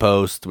trading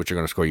posts, which are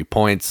going to score you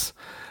points.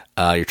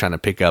 You're trying to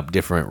pick up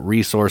different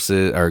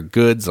resources or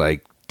goods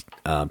like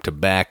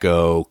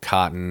tobacco,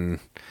 cotton,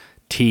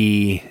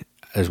 tea.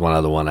 There's one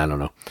other one, I don't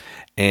know.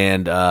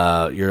 And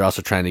you're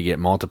also trying to get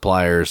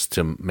multipliers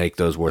to make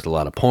those worth a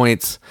lot of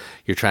points.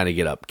 You're trying to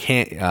get up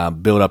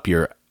build up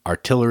your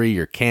artillery,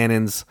 your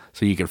cannons,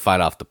 so you can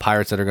fight off the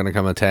pirates that are going to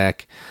come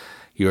attack.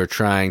 You're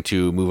trying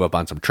to move up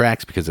on some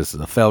tracks because this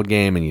is a Feld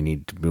game and you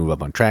need to move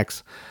up on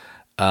tracks.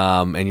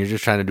 And you're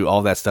just trying to do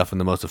all that stuff in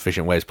the most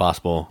efficient ways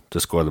possible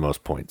to score the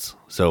most points.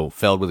 So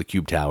Feld with a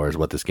cube tower is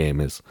what this game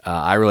is.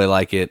 I really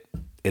like it.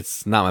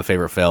 It's not my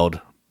favorite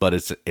Feld, but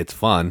it's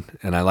fun.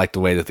 And I like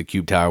the way that the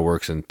cube tower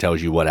works and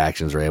tells you what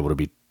actions are able to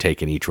be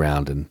taken each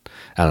round. And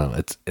I don't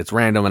know, it's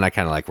random, and I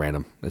kind of like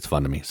random. It's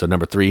fun to me. So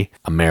number 3,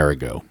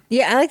 Amerigo.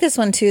 Yeah, I like this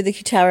one too. The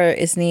cube tower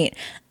is neat.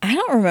 I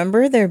don't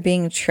remember there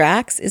being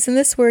tracks. Isn't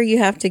this where you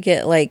have to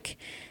get like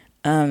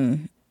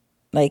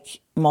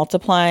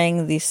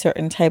multiplying these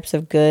certain types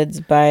of goods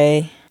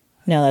by...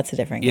 No, that's a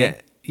different game.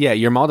 Yeah,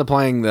 you're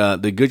multiplying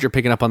the goods you're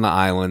picking up on the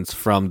islands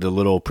from the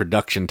little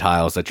production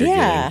tiles that you're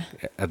getting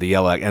at the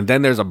yellow. And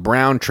then there's a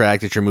brown track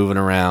that you're moving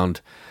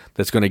around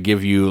that's going to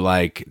give you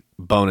like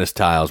bonus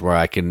tiles where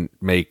I can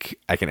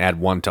add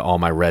 1 to all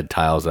my red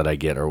tiles that I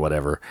get or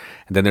whatever.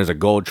 And then there's a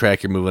gold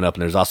track you're moving up,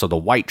 and there's also the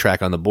white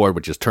track on the board,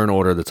 which is turn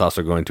order. That's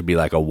also going to be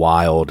like a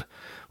wild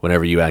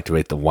whenever you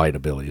activate the white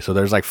ability. So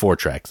there's like 4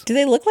 tracks. Do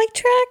they look like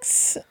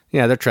tracks?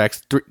 Yeah, they're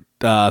tracks. 3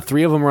 of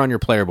them are on your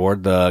player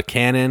board. The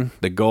cannon,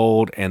 the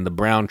gold, and the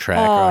brown track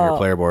are on your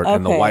player board,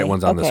 and the white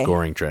one's on the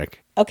scoring track.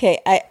 Okay,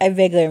 I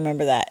vaguely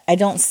remember that. I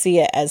don't see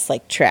it as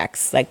like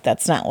tracks. Like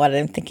that's not what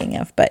I'm thinking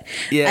of. But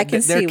yeah, I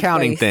can they're see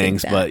counting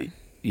things, but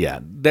yeah,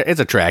 it's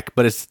a track,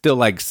 but it's still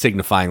like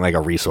signifying like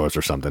a resource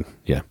or something.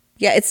 Yeah.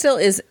 Yeah, it still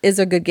is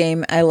a good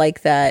game. I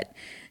like that.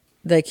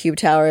 The cube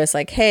tower is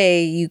like,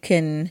 hey, you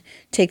can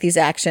take these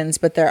actions,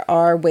 but there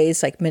are ways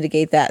to like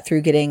mitigate that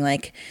through getting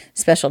like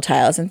special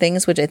tiles and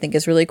things, which I think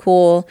is really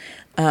cool.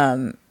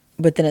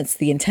 But then it's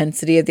the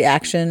intensity of the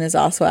action is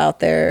also out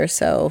there.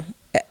 So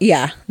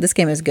yeah, this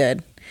game is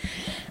good.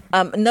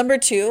 Number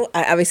 2,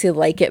 I obviously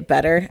like it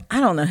better. I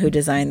don't know who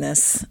designed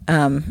this,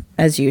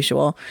 as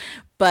usual,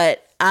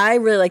 but I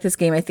really like this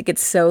game. I think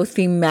it's so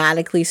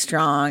thematically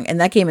strong,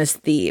 and that game is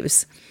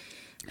Thieves.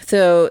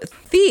 So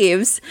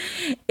Thieves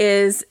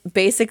is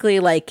basically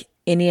like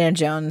Indiana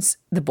Jones,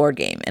 the board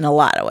game, in a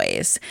lot of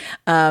ways.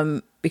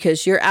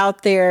 Because you're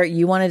out there,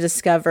 you want to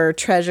discover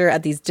treasure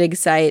at these dig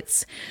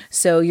sites.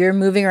 So you're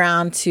moving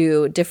around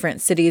to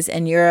different cities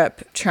in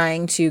Europe,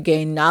 trying to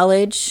gain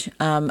knowledge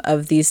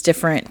of these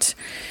different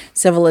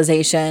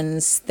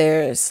civilizations.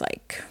 There's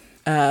like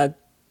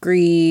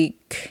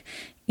Greek,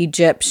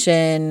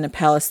 Egyptian,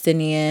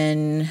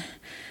 Palestinian,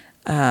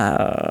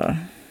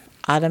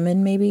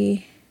 Ottoman,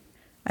 maybe.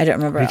 I don't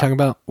remember. What are you talking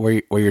about?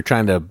 Where you're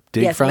trying to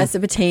dig from? Yes,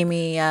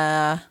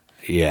 Mesopotamia.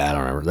 Yeah, I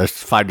don't remember. There's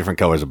 5 different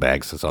colors of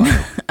bags. That's all I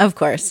know. Of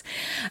course.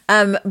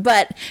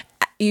 But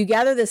you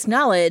gather this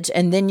knowledge,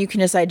 and then you can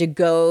decide to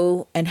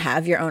go and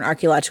have your own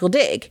archaeological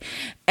dig.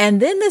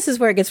 And then this is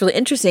where it gets really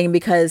interesting,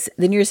 because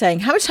then you're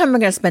saying, how much time am I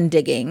going to spend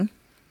digging?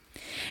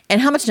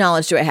 And how much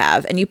knowledge do I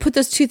have? And you put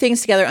those 2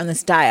 things together on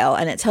this dial,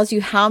 and it tells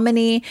you how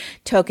many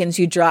tokens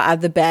you draw out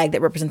of the bag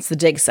that represents the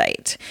dig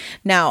site.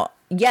 Now,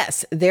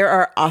 yes, there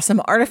are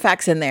awesome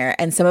artifacts in there,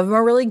 and some of them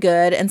are really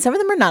good, and some of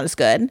them are not as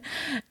good.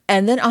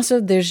 And then also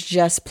there's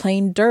just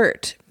plain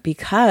dirt,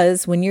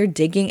 because when you're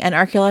digging an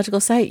archaeological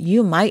site,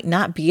 you might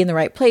not be in the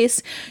right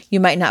place. You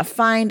might not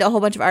find a whole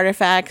bunch of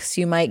artifacts.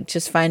 You might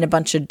just find a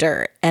bunch of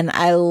dirt. And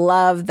I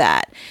love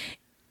that.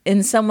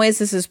 in some ways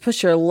this is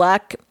push your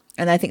luck,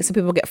 and I think some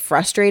people get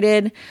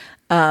frustrated.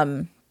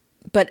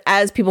 But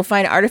as people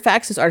find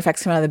artifacts, those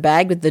artifacts come out of the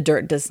bag, but the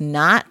dirt does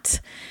not.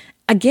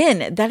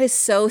 Again, that is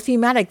so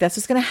thematic. That's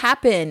what's going to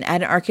happen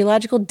at an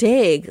archaeological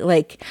dig.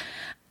 Like,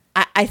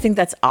 I think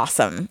that's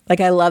awesome.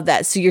 Like, I love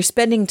that. So you're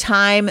spending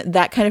time,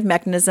 that kind of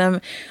mechanism,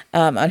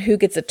 on who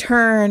gets a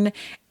turn,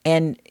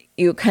 and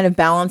you kind of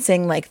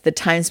balancing like the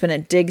time spent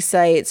at dig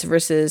sites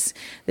versus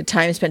the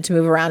time spent to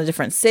move around to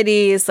different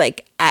cities.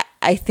 Like,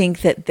 I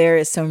think that there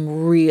is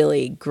some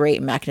really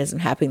great mechanism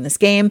happening in this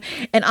game.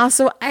 And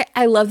also,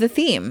 I love the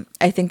theme.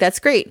 I think that's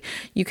great.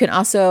 You can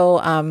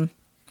also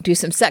do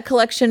some set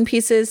collection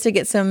pieces to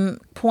get some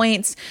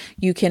points.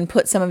 You can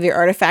put some of your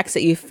artifacts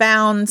that you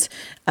found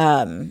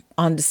on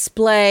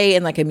display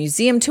in like a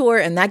museum tour,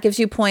 and that gives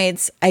you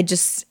points.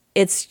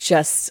 It's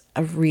just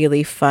a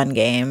really fun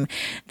game.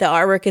 The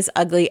artwork is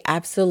ugly,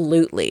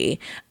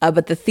 absolutely.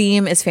 But the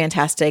theme is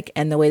fantastic.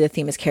 And the way the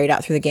theme is carried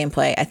out through the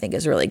gameplay, I think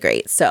is really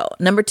great. So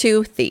number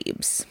 2,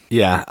 Thebes.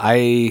 Yeah,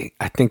 I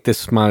think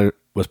this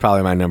was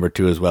probably my number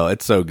 2 as well.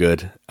 It's so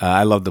good.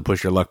 I love the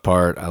push your luck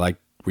part. I like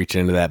reaching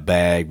into that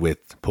bag with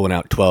pulling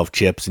out 12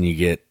 chips and you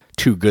get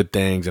 2 good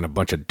things and a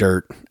bunch of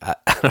dirt. I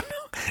don't know.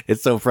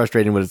 It's so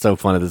frustrating, but it's so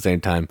fun at the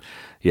same time.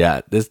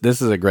 Yeah, this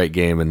is a great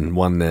game, and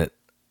one that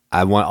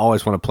I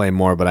always want to play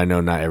more, but I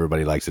know not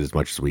everybody likes it as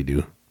much as we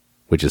do,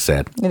 which is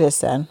sad. It is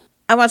sad.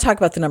 I want to talk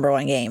about the number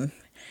 1 game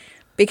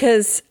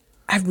because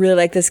I really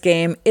like this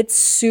game. It's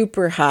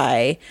super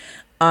high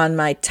on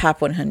my top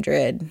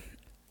 100.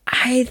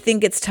 I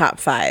think it's top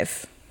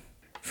 5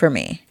 for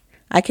me.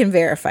 I can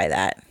verify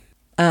that.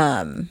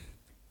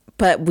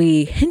 But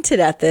we hinted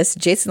at this.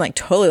 Jason like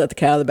totally let the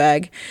cat out of the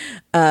bag.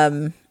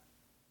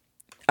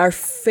 Our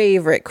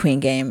favorite Queen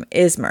game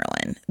is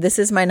Merlin. This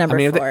is my number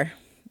 4.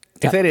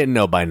 If they didn't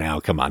know by now,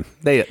 come on.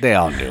 They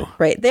all knew.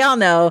 Right. They all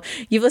know.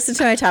 You've listened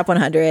to my top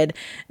 100.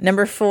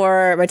 Number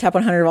 4, my top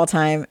 100 of all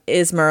time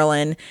is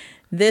Merlin.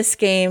 This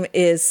game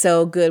is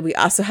so good. We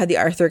also had the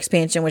Arthur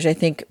expansion, which I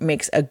think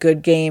makes a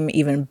good game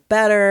even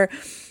better.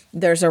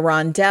 There's a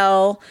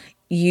rondel.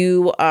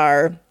 You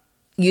are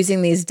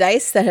using these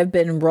dice that have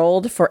been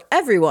rolled for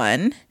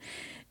everyone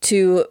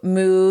to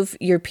move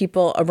your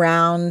people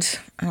around,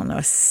 I don't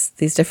know,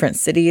 these different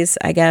cities,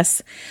 I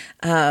guess,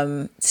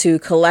 to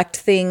collect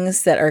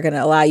things that are going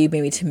to allow you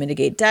maybe to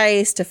mitigate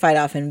dice, to fight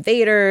off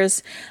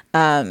invaders,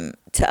 to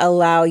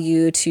allow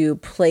you to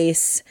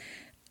place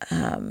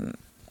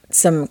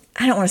some,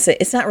 I don't want to say,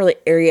 it's not really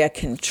area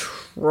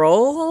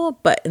control,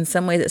 but in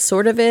some ways it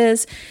sort of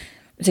is,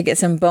 to get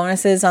some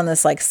bonuses on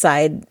this like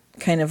side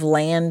kind of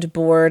land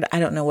board. I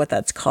don't know what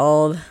that's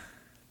called.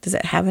 Does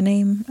it have a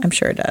name? I'm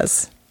sure it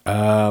does.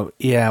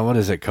 Yeah, what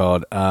is it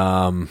called?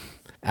 I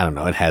don't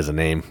know. It has a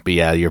name, but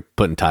yeah, you're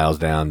putting tiles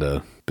down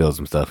to build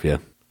some stuff. Yeah.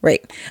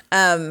 Right.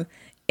 In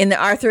the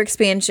Arthur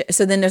expansion.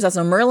 So then there's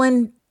also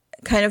Merlin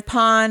kind of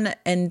pawn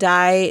and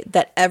die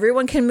that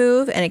everyone can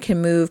move, and it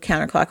can move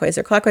counterclockwise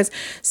or clockwise.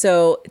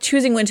 So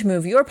choosing when to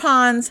move your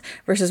pawns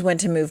versus when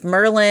to move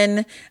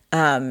Merlin,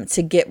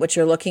 to get what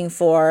you're looking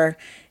for.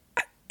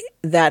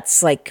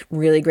 That's like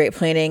really great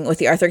planning with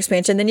the Arthur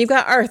expansion. Then you've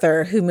got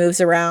Arthur, who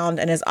moves around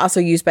and is also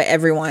used by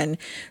everyone.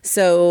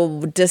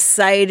 So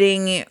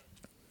deciding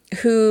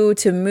who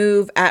to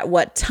move at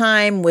what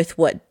time with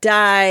what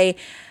die,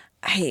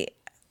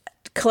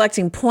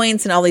 collecting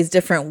points in all these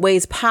different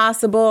ways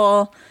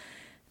possible.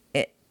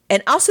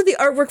 And also the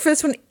artwork for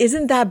this one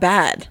isn't that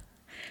bad.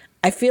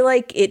 I feel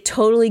like it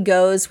totally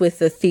goes with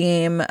the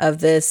theme of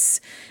this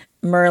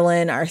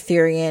Merlin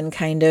Arthurian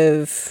kind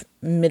of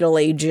Middle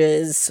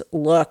Ages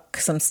look,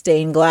 some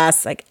stained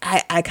glass. Like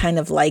I kind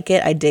of like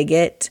it. I dig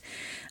it.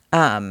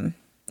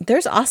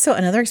 There's also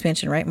another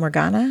expansion, right?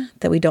 Morgana,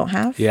 that we don't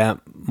have. Yeah,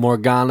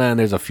 Morgana, and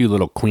there's a few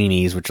little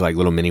queenies, which are like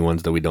little mini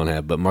ones that we don't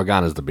have, but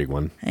Morgana's the big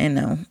one. I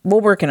know.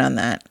 We're working on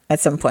that at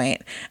some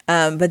point.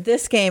 But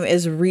this game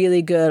is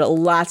really good.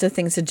 Lots of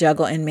things to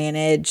juggle and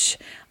manage.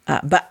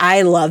 But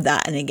I love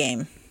that in a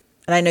game.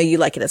 And I know you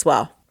like it as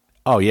well.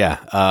 Oh, yeah.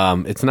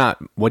 It's not,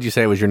 what'd you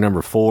say was your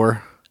number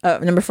 4?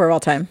 Number 4 of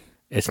all time.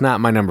 It's not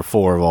my number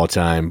 4 of all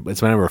time.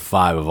 It's my number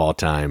 5 of all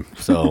time.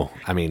 So,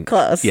 I mean,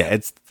 close. Yeah,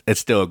 it's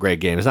still a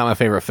great game. It's not my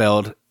favorite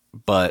Feld,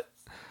 but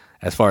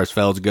as far as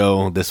Felds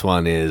go, this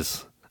one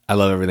is, I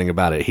love everything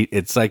about it.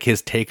 It's like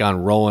his take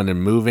on rolling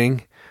and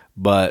moving,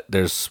 but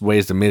there's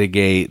ways to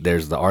mitigate.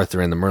 There's the Arthur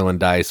and the Merlin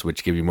dice,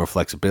 which give you more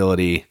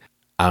flexibility.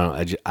 I don't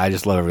know. I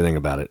just love everything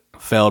about it.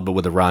 Feld, but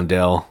with a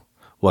rondel,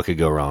 what could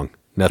go wrong?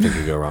 Nothing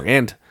could go wrong.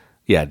 And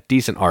yeah,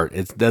 decent art.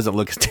 It doesn't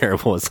look as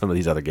terrible as some of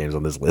these other games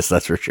on this list,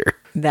 that's for sure.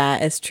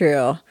 That is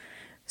true.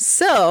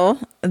 So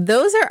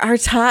those are our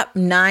top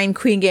 9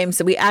 Queen games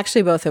that we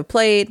actually both have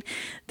played.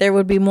 There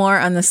would be more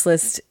on this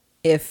list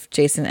if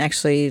Jason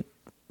actually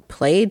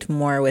played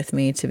more with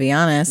me, to be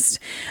honest.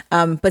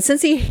 But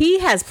since he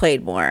has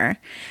played more,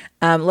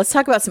 let's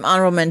talk about some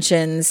honorable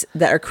mentions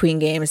that are Queen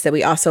games that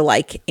we also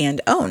like and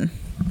own.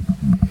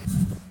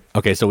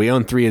 Okay, so we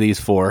own 3 of these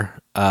 4.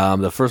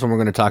 The first one we're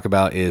going to talk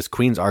about is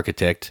Queen's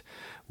Architect,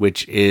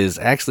 which is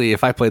actually,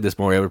 if I played this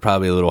more, it would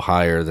probably be a little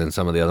higher than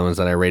some of the other ones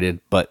that I rated.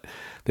 But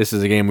this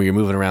is a game where you're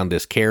moving around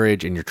this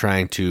carriage and you're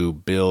trying to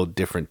build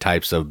different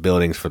types of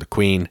buildings for the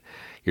queen.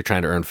 You're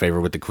trying to earn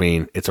favor with the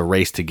queen. It's a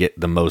race to get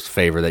the most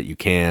favor that you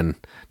can,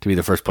 to be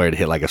the first player to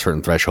hit like a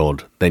certain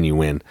threshold, then you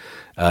win.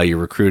 You're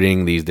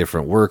recruiting these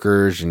different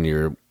workers,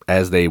 and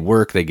as they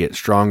work, they get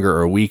stronger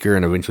or weaker,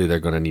 and eventually they're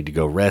going to need to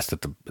go rest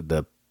at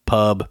the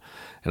pub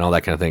and all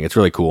that kind of thing. It's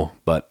really cool,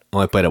 but I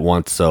only played it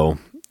once, so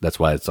that's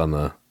why it's on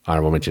the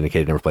honorable mention in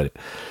case you never played it.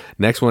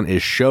 Next one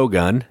is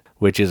Shogun,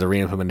 which is a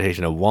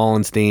reimplementation of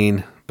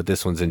Wallenstein, but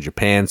this one's in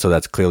Japan, so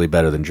that's clearly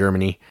better than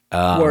Germany.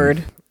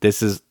 Word.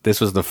 This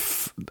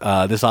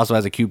also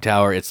has a cube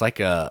tower. It's like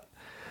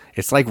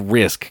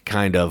Risk,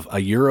 kind of a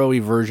Euro-y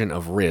version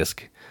of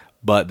Risk,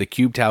 but the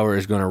cube tower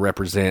is going to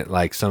represent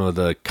like some of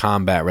the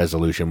combat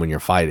resolution when you're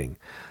fighting.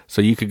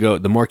 So you could go,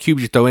 the more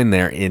cubes you throw in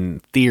there,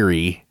 in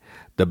theory,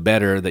 the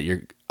better that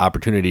your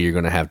opportunity you're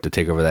going to have to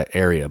take over that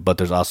area. But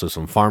there's also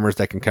some farmers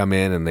that can come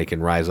in and they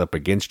can rise up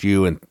against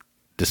you and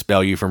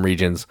dispel you from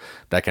regions,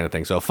 that kind of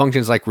thing. So it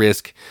functions like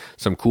Risk,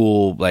 some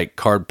cool like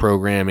card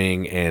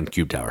programming, and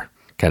cube tower.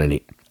 Kind of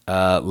neat.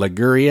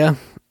 Liguria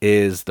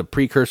is the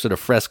precursor to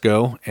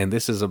Fresco, and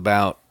this is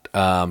about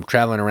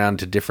traveling around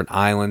to different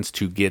islands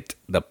to get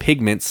the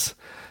pigments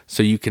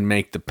so you can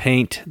make the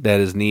paint that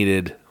is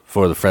needed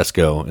for the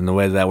fresco. And the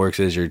way that works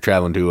is you're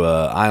traveling to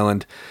an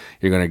island,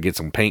 you're going to get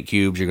some paint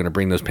cubes, you're going to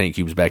bring those paint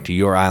cubes back to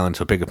your island,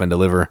 so pick up and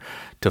deliver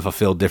to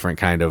fulfill different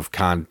kind of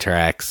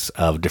contracts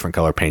of different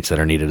color paints that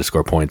are needed to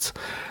score points.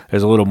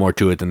 There's a little more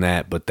to it than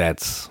that, but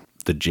that's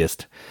the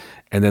gist.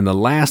 And then the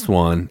last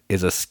one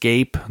is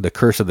Escape, the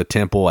Curse of the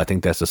Temple. I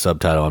think that's the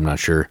subtitle, I'm not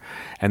sure.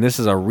 And this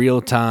is a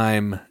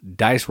real-time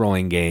dice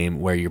rolling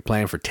game where you're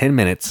playing for 10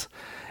 minutes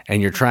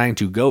and you're trying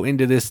to go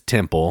into this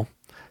temple,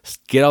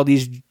 get all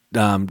these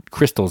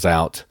crystals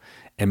out,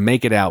 and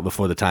make it out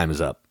before the time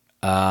is up.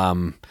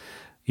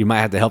 You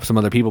might have to help some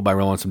other people by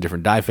rolling some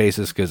different die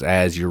faces, because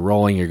as you're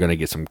rolling, you're going to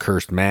get some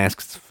cursed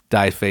masks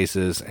die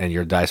faces, and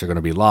your dice are going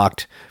to be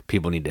locked.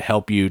 People need to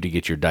help you to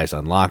get your dice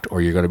unlocked, or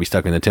you're going to be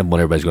stuck in the temple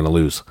and everybody's going to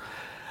lose.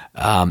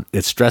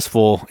 It's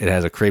stressful. It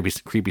has a creepy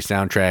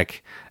soundtrack,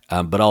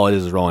 but all it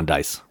is rolling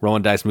dice.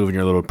 Rolling dice, moving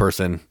your little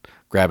person,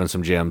 grabbing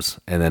some gems,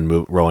 and then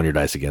rolling your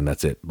dice again.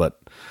 That's it. But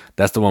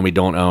that's the one we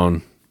don't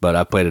own, but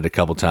I played it a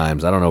couple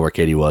times. I don't know where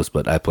Katie was,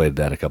 but I played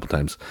that a couple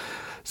times.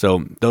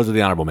 So those are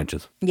the honorable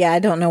mentions. Yeah, I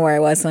don't know where I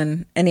was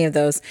on any of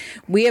those.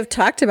 We have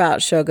talked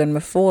about Shogun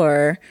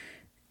before,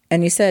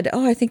 and you said,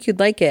 oh, I think you'd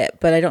like it,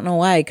 but I don't know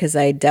why, because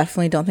I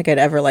definitely don't think I'd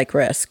ever like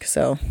Risk.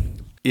 So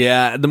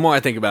yeah, the more I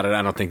think about it,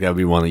 I don't think that would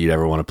be one that you'd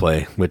ever want to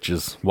play, which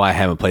is why I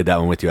haven't played that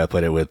one with you. I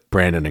played it with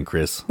Brandon and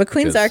Chris. But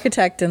Queen's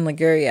Architect and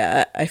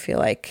Liguria, I feel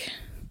like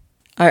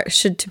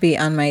should to be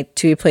on my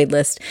to be played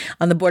list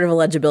on the board of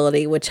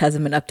eligibility, which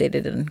hasn't been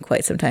updated in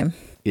quite some time.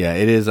 Yeah,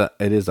 it is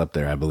up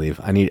there, I believe.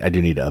 I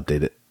do need to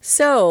update it.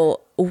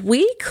 So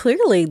we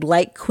clearly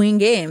like Queen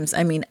games.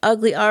 I mean,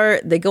 ugly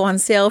art, they go on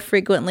sale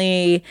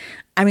frequently.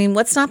 I mean,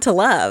 what's not to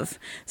love?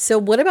 So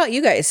what about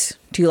you guys?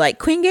 Do you like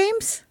Queen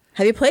games?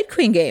 Have you played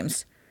Queen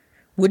games?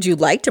 Would you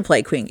like to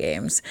play Queen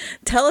games?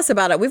 Tell us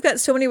about it. We've got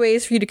so many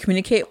ways for you to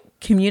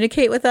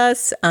communicate with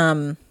us.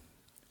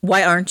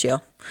 Why aren't you?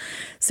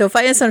 So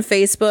find us on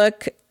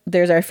Facebook.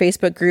 There's our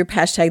Facebook group,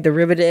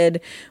 #TheRiveted.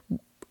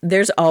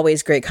 There's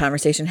always great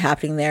conversation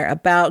happening there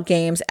about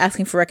games,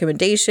 asking for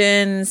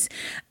recommendations,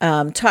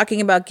 talking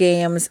about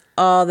games,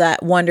 all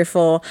that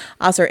wonderful.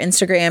 Also our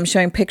Instagram,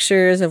 showing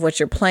pictures of what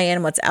you're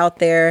playing, what's out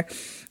there.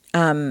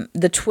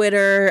 The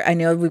Twitter, I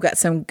know we've got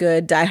some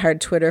good diehard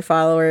Twitter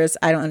followers.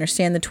 I don't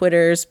understand the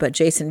Twitters, but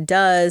Jason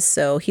does,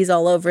 so he's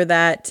all over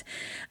that.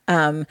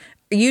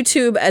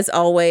 YouTube, as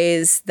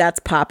always,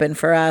 that's popping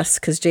for us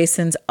because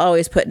Jason's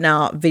always putting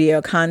out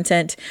video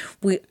content.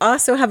 We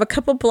also have a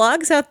couple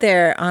blogs out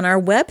there on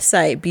our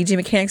website,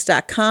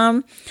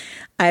 bgmechanics.com.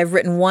 I've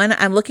written one.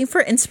 I'm looking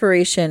for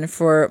inspiration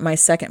for my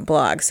second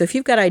blog. So if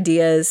you've got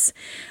ideas,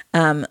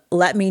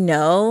 let me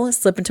know.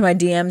 Slip into my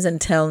DMs and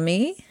tell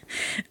me.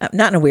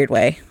 Not in a weird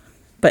way,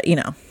 but,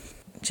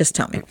 just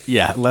tell me.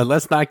 Yeah,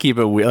 let's not keep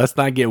it weird. Let's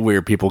not get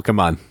weird, people.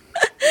 Come on.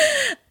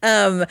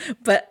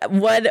 But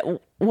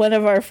one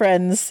of our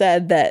friends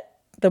said that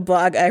the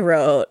blog I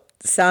wrote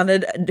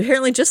sounded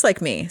apparently just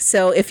like me.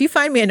 So if you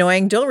find me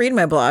annoying, don't read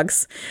my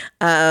blogs.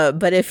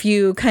 But if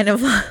you kind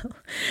of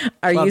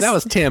that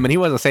was Tim, and he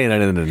wasn't saying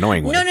that in an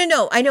annoying way.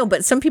 No. I know,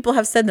 but some people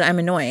have said that I'm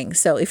annoying.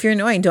 So if you're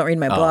annoying, don't read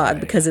my blog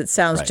because it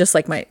sounds just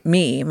like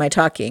my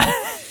talking.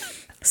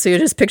 So you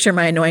just picture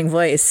my annoying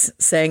voice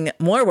saying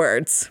more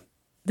words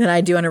than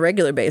I do on a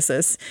regular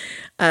basis.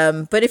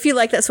 But if you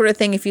like that sort of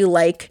thing, if you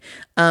like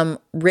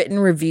written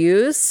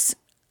reviews,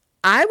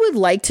 I would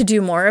like to do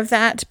more of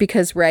that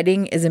because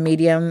writing is a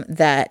medium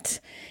that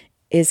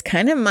is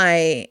kind of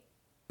my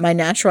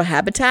natural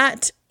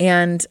habitat,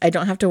 and I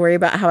don't have to worry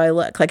about how I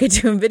look like I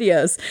do in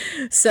videos.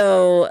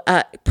 So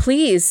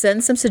please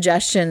send some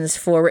suggestions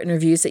for written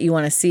reviews that you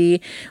want to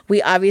see.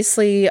 We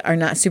obviously are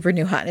not super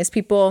new hotness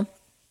people.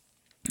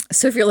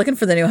 So if you're looking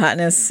for the new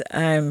hotness,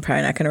 I'm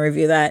probably not going to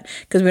review that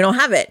because we don't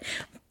have it.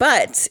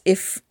 But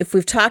if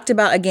we've talked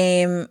about a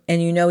game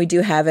and you know we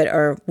do have it,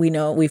 or we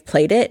know we've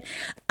played it,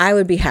 I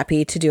would be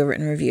happy to do a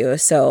written review.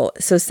 So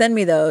send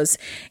me those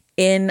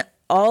in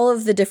all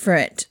of the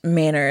different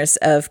manners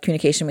of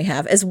communication we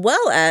have, as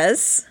well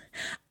as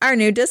our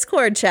new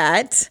Discord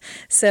chat.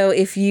 So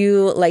if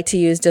you like to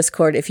use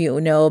Discord, if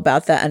you know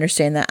about that,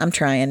 understand that, I'm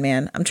trying,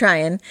 man. I'm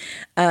trying.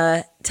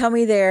 Tell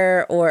me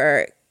there,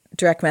 or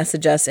direct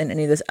message us in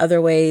any of those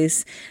other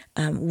ways.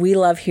 We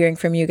love hearing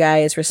from you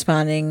guys,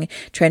 responding,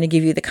 trying to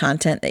give you the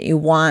content that you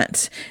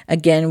want.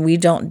 Again, we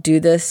don't do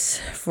this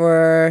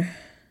for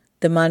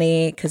the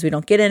money because we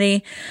don't get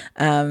any.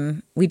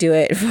 We do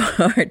it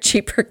for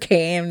cheaper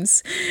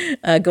games,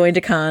 going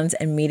to cons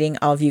and meeting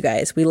all of you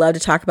guys. We love to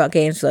talk about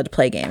games. We love to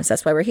play games.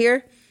 That's why we're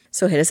here.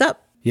 So hit us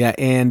up. Yeah,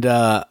 and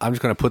I'm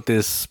just going to put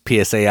this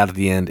PSA out at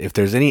the end. If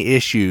there's any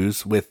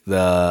issues with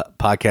the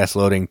podcast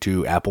loading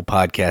to Apple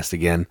Podcast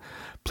again,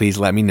 please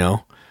let me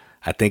know.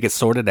 I think it's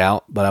sorted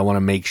out, but I want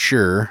to make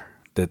sure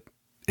that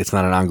it's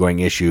not an ongoing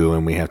issue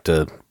and we have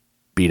to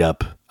beat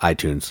up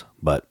iTunes.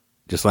 But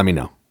just let me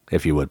know,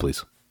 if you would,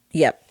 please.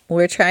 Yep.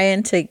 We're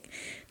trying to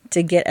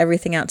get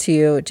everything out to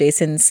you.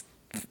 Jason's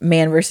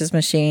Man versus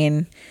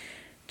Machine,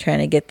 trying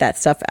to get that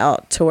stuff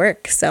out to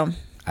work. So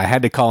I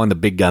had to call in the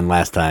big gun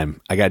last time.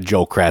 I got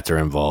Joel Kratzer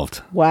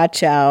involved.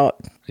 Watch out.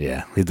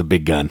 Yeah, he's a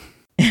big gun.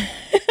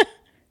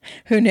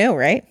 Who knew,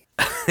 right?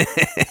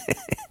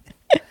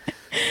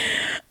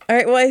 All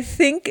right. Well, I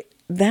think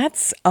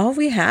that's all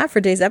we have for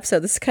today's episode.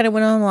 This kind of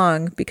went on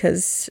long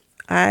because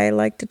I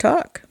like to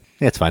talk.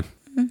 Yeah, it's fine.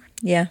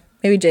 Yeah.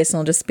 Maybe Jason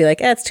will just be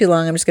like, it's too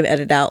long. I'm just going to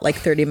edit out like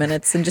 30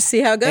 minutes and just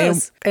see how it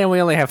goes. And we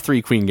only have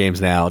 3 Queen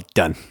games now.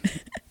 Done.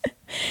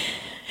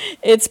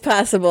 It's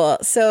possible.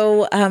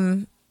 So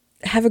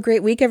have a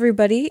great week,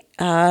 everybody.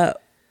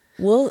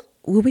 Will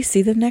we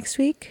see them next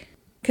week?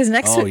 Because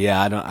next week,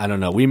 yeah, I don't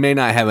know. We may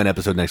not have an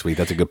episode next week.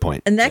 That's a good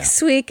point. And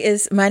next week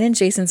is mine and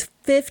Jason's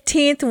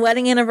 15th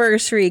wedding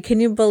anniversary. Can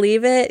you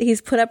believe it?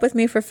 He's put up with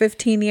me for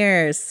 15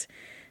 years.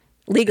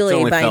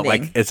 Legally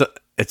binding.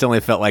 It's only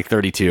felt like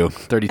 32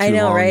 I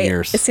know, long right?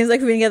 years. It seems like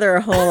we've been together our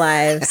whole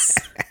lives.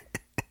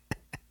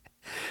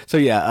 So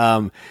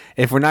yeah,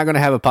 if we're not going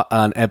to have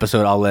an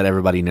episode, I'll let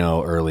everybody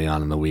know early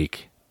on in the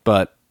week.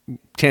 But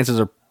chances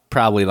are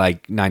probably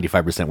like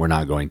 95% we're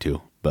not going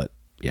to. But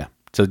yeah,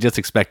 so just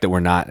expect that we're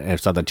not. And if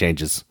something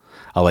changes,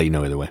 I'll let you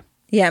know either way.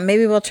 Yeah,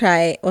 maybe we'll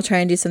try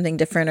and do something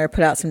different or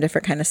put out some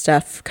different kind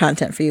of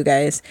content for you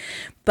guys.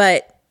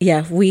 But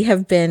yeah, we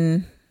have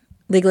been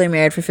legally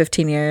married for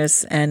 15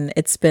 years, and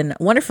it's been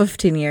a wonderful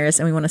 15 years,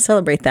 and we want to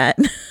celebrate that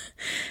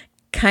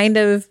kind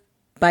of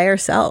by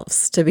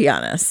ourselves, to be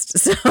honest.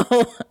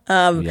 So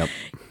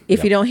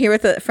if you don't hear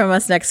from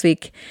us next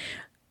week,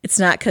 it's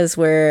not because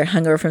we're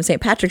hungover from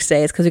St. Patrick's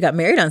Day. It's because we got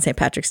married on St.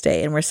 Patrick's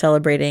Day, and we're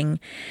celebrating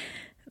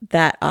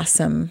that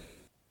awesome,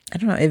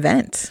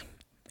 event.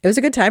 It was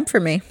a good time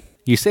for me.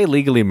 You say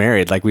legally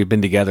married, like we've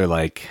been together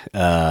like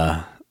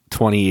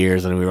 20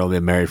 years and we've only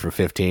been married for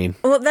 15.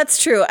 Well,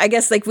 that's true. I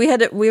guess like we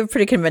were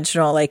pretty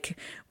conventional. Like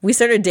we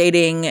started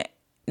dating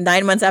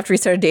 9 months after we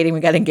started dating, we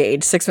got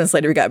engaged. 6 months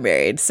later, we got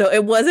married. So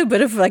it was a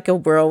bit of like a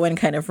whirlwind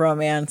kind of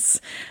romance,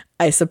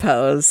 I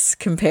suppose,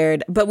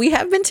 but we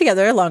have been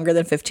together longer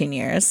than 15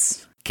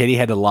 years. Katie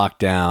had to lock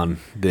down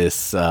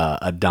this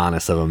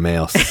Adonis of a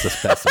male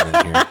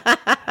specimen here.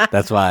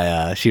 That's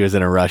why she was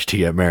in a rush to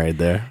get married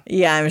there.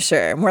 Yeah, I'm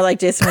sure. More like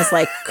Jason was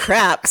like,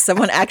 crap,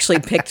 someone actually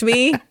picked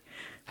me.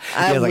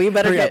 We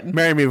better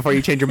marry me before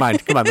you change your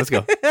mind. Come on, let's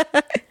go.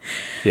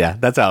 Yeah,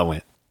 that's how it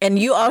went. And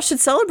you all should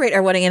celebrate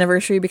our wedding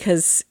anniversary,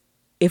 because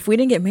if we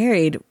didn't get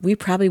married, we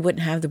probably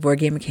wouldn't have the board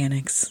game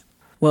mechanics.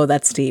 Whoa,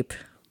 that's deep.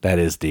 That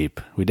is deep.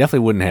 We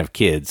definitely wouldn't have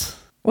kids.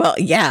 Well,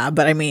 yeah,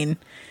 but I mean,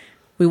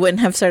 we wouldn't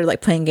have started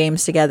like playing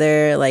games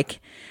together. Like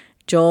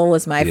Joel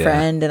was my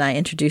friend and I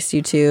introduced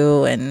you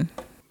to, and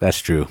that's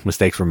true.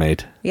 Mistakes were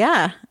made.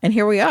 Yeah, and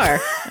here we are.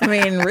 I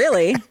mean,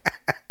 really.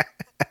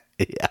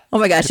 Yeah. Oh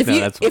my gosh,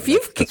 if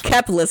you've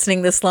kept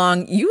listening this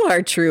long, you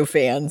are true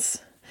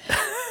fans.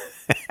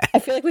 I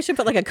feel like we should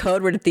put like a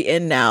code word at the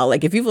end now.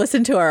 Like if you've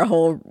listened to our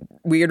whole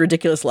weird,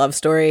 ridiculous love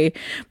story,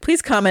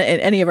 please comment in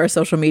any of our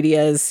social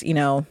medias,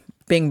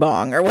 bing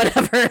bong or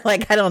whatever.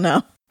 Like, I don't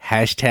know.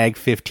 Hashtag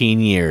 15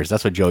 years.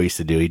 That's what Joe used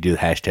to do. He'd do the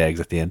hashtags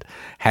at the end.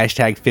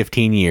 Hashtag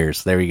 15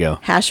 years. There we go.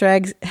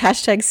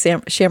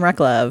 Hashtag Shamrock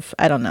Love.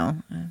 I don't know.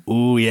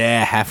 Ooh,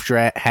 yeah.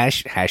 Hashtag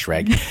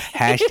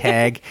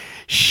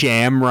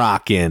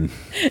Shamrockin'.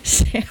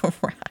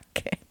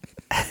 Shamrockin'.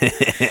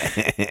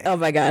 Oh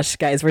my gosh,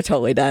 guys, we're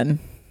totally done.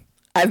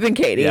 I've been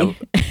Katie. Yep.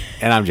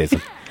 And I'm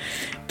Jason.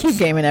 Keep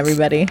gaming,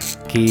 everybody.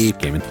 Keep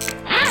gaming.